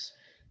reviews.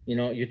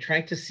 You're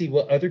trying to see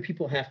what other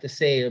people have to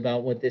say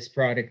about what this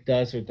product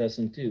does or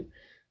doesn't do.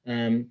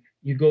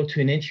 You go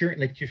to an insurance,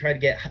 like you try to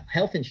get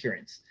health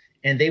insurance,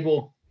 and they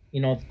will,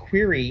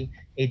 query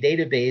a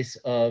database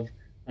of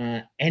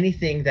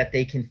anything that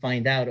they can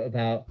find out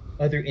about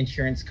other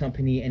insurance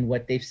company and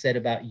what they've said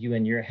about you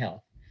and your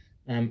health.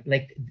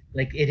 Like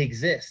it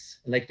exists,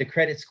 like the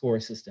credit score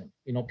system.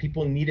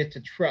 People needed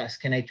to trust.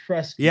 Can I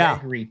trust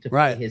Gregory to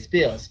pay his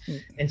bills?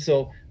 And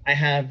so I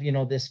have,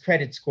 this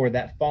credit score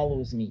that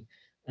follows me.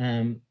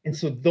 And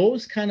so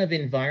those kind of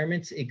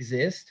environments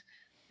exist,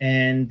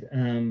 and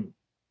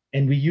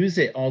we use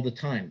it all the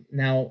time.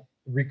 Now,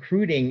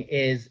 recruiting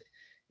is,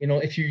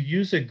 if you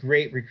use a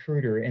great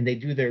recruiter and they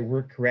do their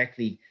work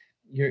correctly,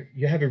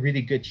 you have a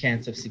really good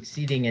chance of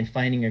succeeding and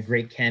finding a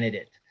great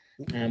candidate.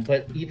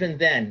 But even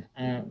then,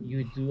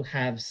 you do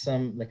have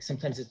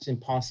sometimes it's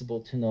impossible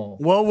to know.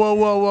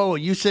 Whoa.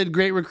 You said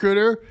great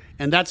recruiter,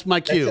 and that's my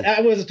cue. I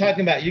wasn't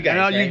talking about you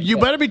guys. Right? You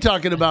better be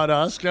talking about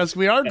us, because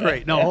we are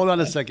great. No, hold on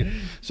a second.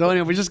 So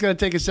anyway, we're just going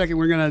to take a second.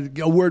 We're going to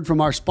get a word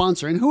from our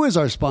sponsor. And who is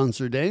our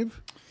sponsor,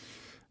 Dave?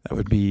 That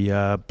would be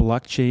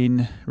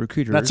Blockchain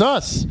Recruiters. That's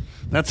us.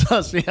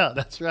 Yeah,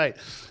 that's right.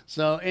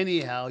 So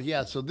anyhow,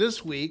 so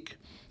this week,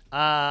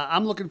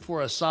 I'm looking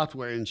for a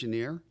software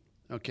engineer.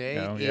 Okay,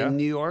 in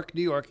New York,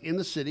 in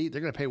the city.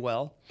 They're going to pay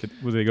well.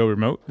 Will they go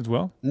remote as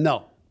well?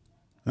 No.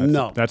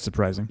 That's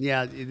surprising.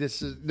 Yeah,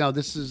 this is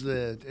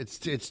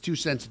it's too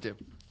sensitive.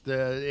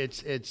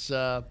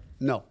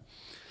 No.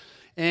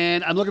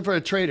 And I'm looking for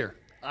a trader.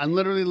 I'm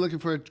literally looking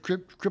for a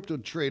crypto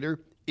trader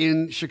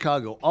in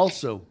Chicago.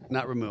 Also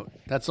not remote.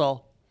 That's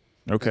all.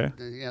 Okay.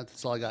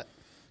 That's all I got.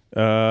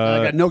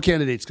 I got no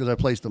candidates because I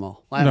placed them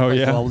all. They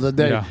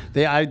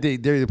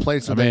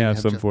placed them. I may have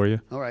some for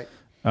you. All right.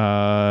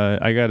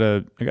 I got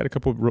a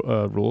couple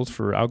of rules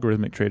for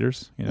algorithmic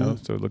traders.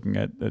 So looking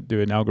at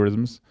doing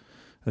algorithms.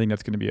 I think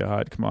that's going to be a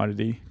hot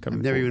commodity coming.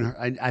 I've never even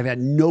heard. I've had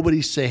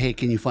nobody say, "Hey,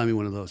 can you find me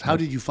one of those?" How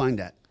did you find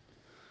that?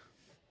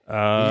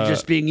 You're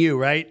just being you,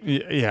 right?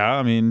 Yeah,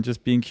 I mean,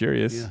 just being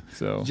curious. Yeah.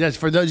 So, just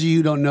for those of you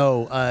who don't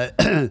know,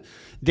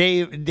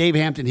 Dave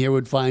Hampton here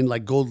would find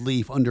like gold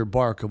leaf under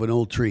bark of an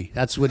old tree.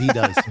 That's what he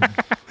does.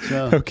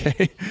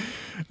 Okay.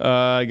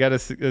 I got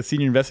a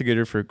senior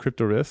investigator for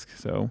crypto risk.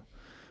 So,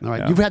 all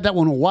right, you've had that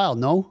one a while,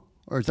 no?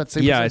 Or is that the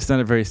same? Yeah, it's not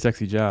a very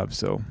sexy job.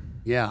 So,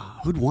 yeah,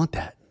 who'd want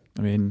that?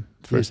 I mean,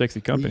 for a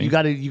sexy company, you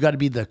got to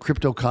be the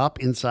crypto cop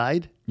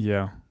inside.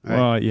 Yeah. Right.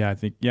 Well, yeah, I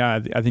think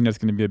that's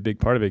going to be a big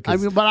part of it.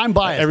 But I'm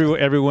biased.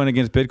 Everyone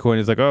against Bitcoin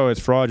is like, oh, it's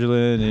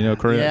fraudulent. Yeah,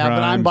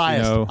 but I'm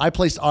biased. You know. I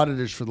placed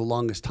auditors for the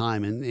longest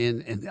time, and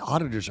the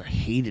auditors are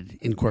hated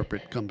in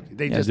corporate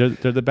companies.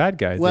 They're the bad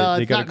guys. Well,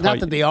 not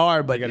that they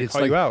are, but it's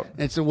like you out.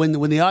 It's when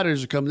the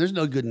auditors are coming. There's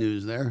no good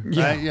news there.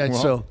 Yeah. Right? Yeah.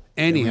 Well, so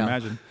anyhow.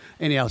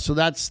 So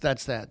that's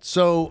that.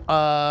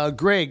 So,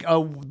 Greg,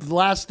 the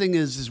last thing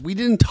is we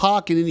didn't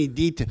talk in any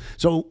detail.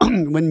 So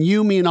when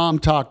me and Om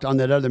talked on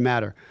that other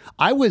matter,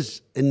 I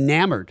was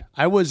enamored.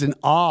 I was in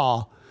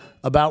awe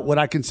about what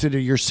I consider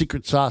your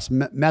secret sauce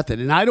method.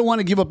 And I don't want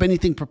to give up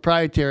anything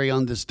proprietary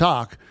on this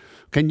talk.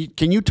 Can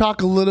you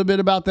talk a little bit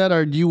about that,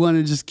 or do you want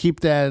to just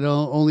keep that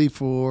only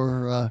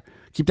for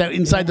Keep that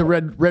inside the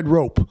red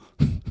rope.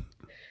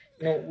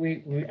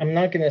 I'm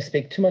not going to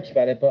speak too much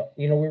about it, but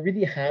we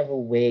really have a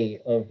way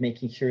of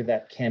making sure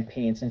that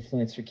campaigns,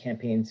 influencer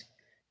campaigns,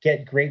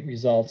 get great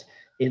results.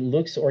 It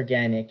looks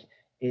organic.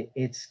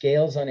 It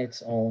scales on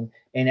its own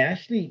and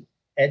actually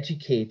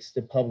educates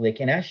the public.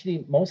 And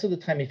actually, most of the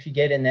time, if you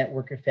get a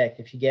network effect,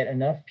 if you get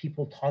enough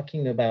people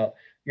talking about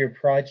your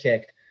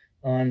project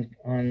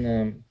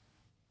on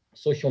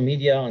social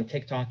media, on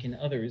TikTok and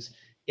others,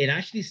 it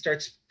actually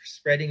starts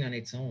spreading on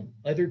its own.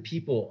 Other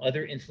people,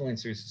 other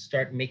influencers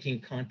start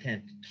making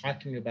content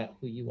talking about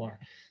who you are.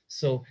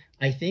 So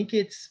I think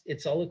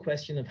it's all a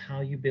question of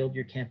how you build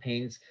your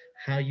campaigns,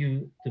 how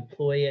you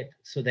deploy it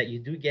so that you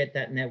do get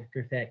that network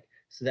effect,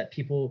 so that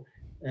people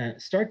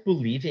start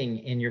believing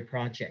in your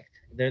project.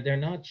 They're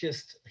not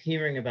just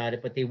hearing about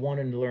it, but they want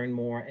to learn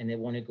more and they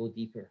want to go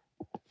deeper.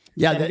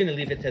 Yeah, so I'm going to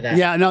leave it to that.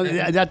 Yeah, no,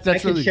 that's I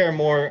can really, share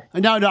more.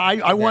 No,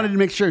 I wanted to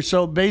make sure.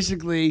 So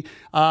basically,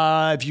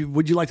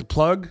 would you like to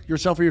plug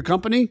yourself or your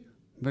company?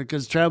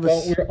 Because Travis,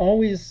 well, we're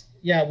always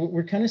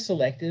we're kind of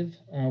selective.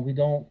 We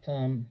don't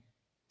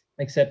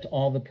accept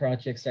all the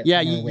projects that.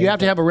 Yeah, you have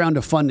to have a round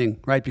of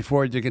funding right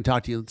before they can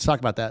talk to you. Let's talk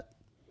about that.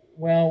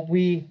 Well,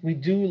 we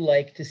do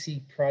like to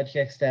see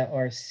projects that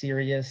are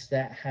serious,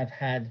 that have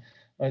had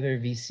other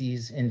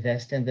VCs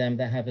invest in them,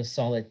 that have a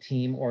solid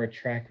team or a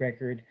track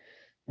record.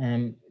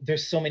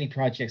 There's so many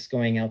projects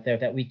going out there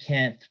that we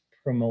can't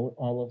promote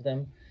all of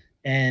them.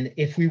 And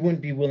if we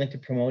wouldn't be willing to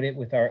promote it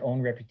with our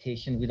own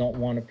reputation, we don't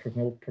want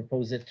to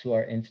propose it to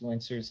our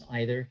influencers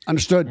either.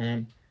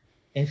 Understood.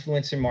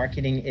 Influencer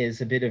marketing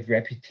is a bit of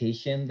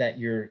reputation that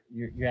you're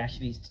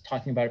actually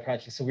talking about a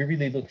project. So we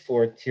really look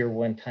for tier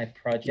 1 type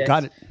projects.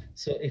 Got it.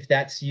 So if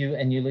that's you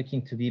and you're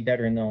looking to be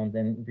better known,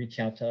 then reach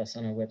out to us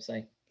on our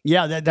website.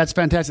 Yeah, that's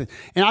fantastic.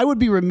 And I would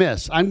be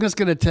remiss. I'm just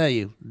going to tell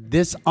you,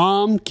 this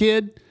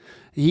kid,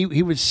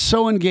 he was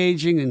so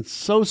engaging and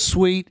so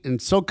sweet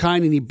and so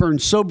kind, and he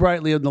burned so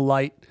brightly in the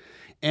light.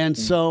 And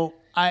so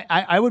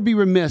I would be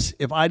remiss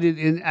if I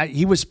didn't.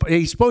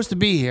 He's supposed to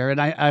be here,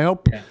 and I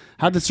hope. Yeah.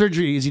 How'd the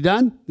surgery? Is he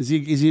done? Is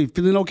he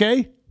feeling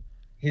okay?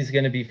 He's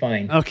going to be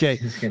fine. Okay.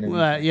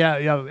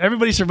 Yeah.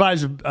 Everybody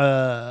survives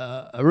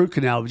a root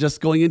canal. Just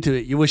going into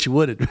it, you wish you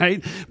wouldn't,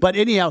 right? But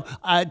anyhow,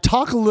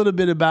 talk a little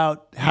bit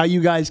about how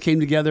you guys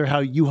came together, how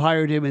you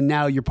hired him, and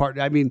now you're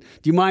partner. I mean,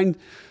 do you mind?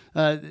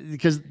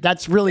 Because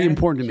that's really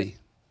important to me.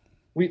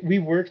 We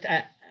worked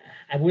at.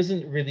 I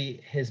wasn't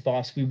really his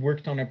boss. We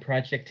worked on a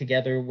project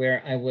together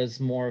where I was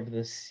more of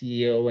the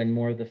CEO and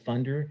more of the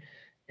funder,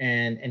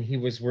 and he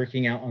was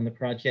working out on the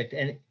project,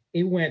 and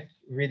it went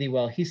really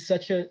well. He's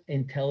such an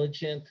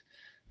intelligent,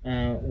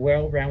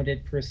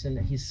 well-rounded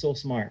person. He's so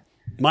smart.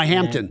 My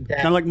Hampton,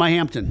 kind of like my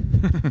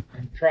Hampton.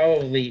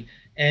 Probably.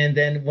 And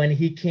then when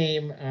he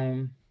came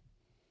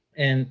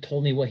and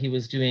told me what he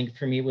was doing,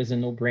 for me, it was a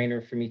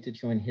no-brainer for me to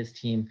join his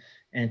team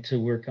and to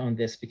work on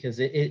this, because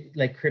it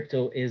like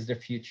crypto is the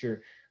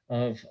future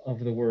of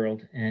the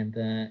world, and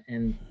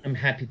I'm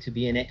happy to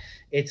be in it.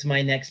 It's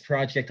my next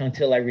project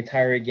until I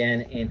retire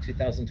again in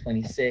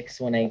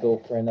 2026, when I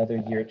go for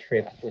another year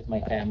trip with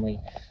my family.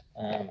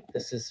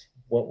 This is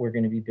what we're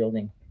going to be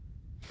building.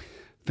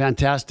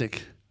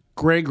 Fantastic.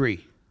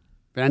 Gregory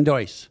Van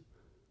Doys,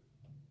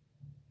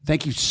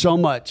 thank you so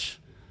much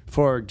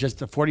for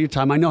just affording your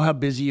time. I know how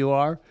busy you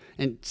are,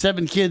 and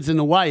 7 kids and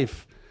a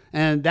wife,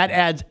 and that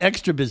adds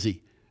extra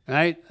busy.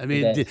 Right? I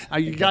mean,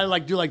 you gotta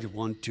do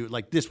 1, 2,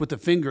 like this with the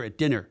finger at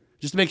dinner,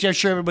 just to make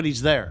sure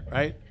everybody's there,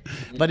 right?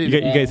 But you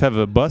guys have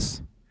a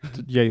bus?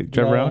 Yeah,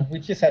 drive around. We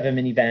just have a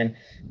minivan.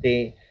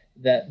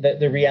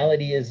 The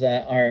reality is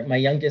my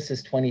youngest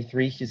is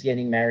 23. She's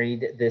getting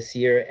married this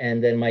year,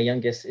 and then my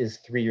youngest is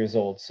 3 years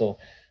old. So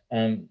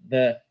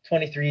the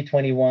 23,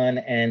 21,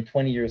 and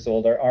 20 years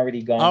old are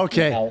already gone from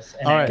the house.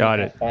 And all right, got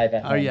it. 5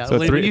 at home. Yeah. So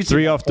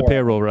three off the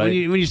payroll, right?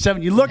 When you're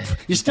 7,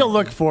 you still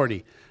look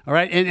 40. All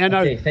right, and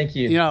okay, thank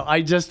you.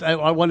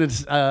 I wanted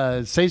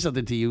to say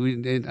something to you.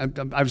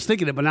 And I was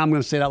thinking it, but now I'm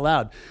going to say it out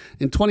loud.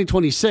 In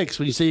 2026,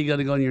 when you say you're going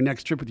to go on your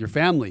next trip with your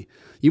family,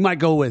 you might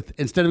go with,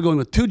 instead of going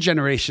with 2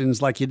 generations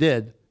like you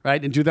did,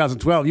 right, in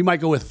 2012, you might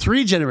go with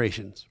 3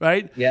 generations,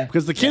 right? Yeah.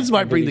 Because the kids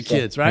might bring the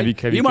kids, right?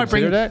 Have you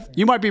considered that?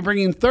 You might be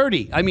bringing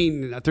 30. I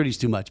mean, 30 is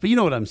too much, but you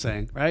know what I'm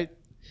saying, right?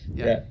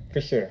 Yeah,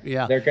 for sure.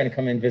 Yeah, they're going to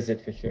come and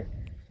visit for sure.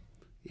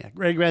 Yeah,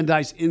 Greg Van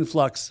Doys,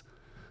 Influx.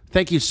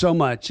 Thank you so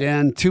much.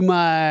 And to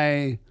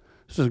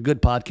this was a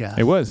good podcast.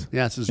 It was.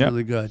 Yeah, this is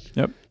really good.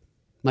 Yep.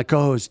 My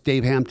co-host,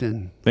 Dave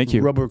Hampton. Thank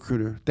you. Robo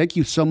Recruiter. Thank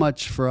you so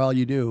much for all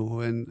you do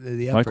and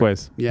the effort.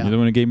 Likewise. Yeah. You're the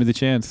one who gave me the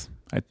chance.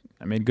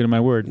 I made good on my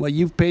word. Well,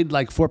 you've paid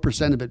like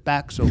 4% of it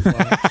back so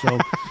far. So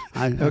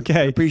I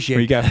appreciate it.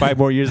 Well, you got 5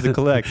 more years to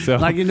collect. So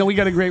we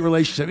got a great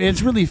relationship.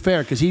 It's really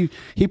fair because he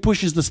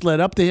pushes the sled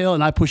up the hill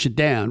and I push it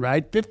down,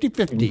 right?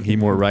 50-50. He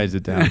more rides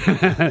it down.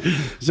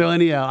 So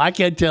anyhow, I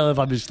can't tell if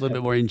I'm just a little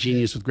bit more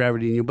ingenious with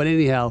gravity than you. But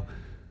anyhow,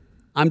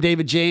 I'm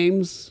David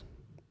James.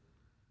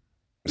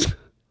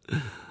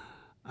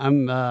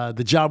 I'm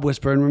the Job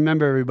Whisperer. And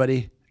remember,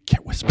 everybody,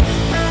 get whispered.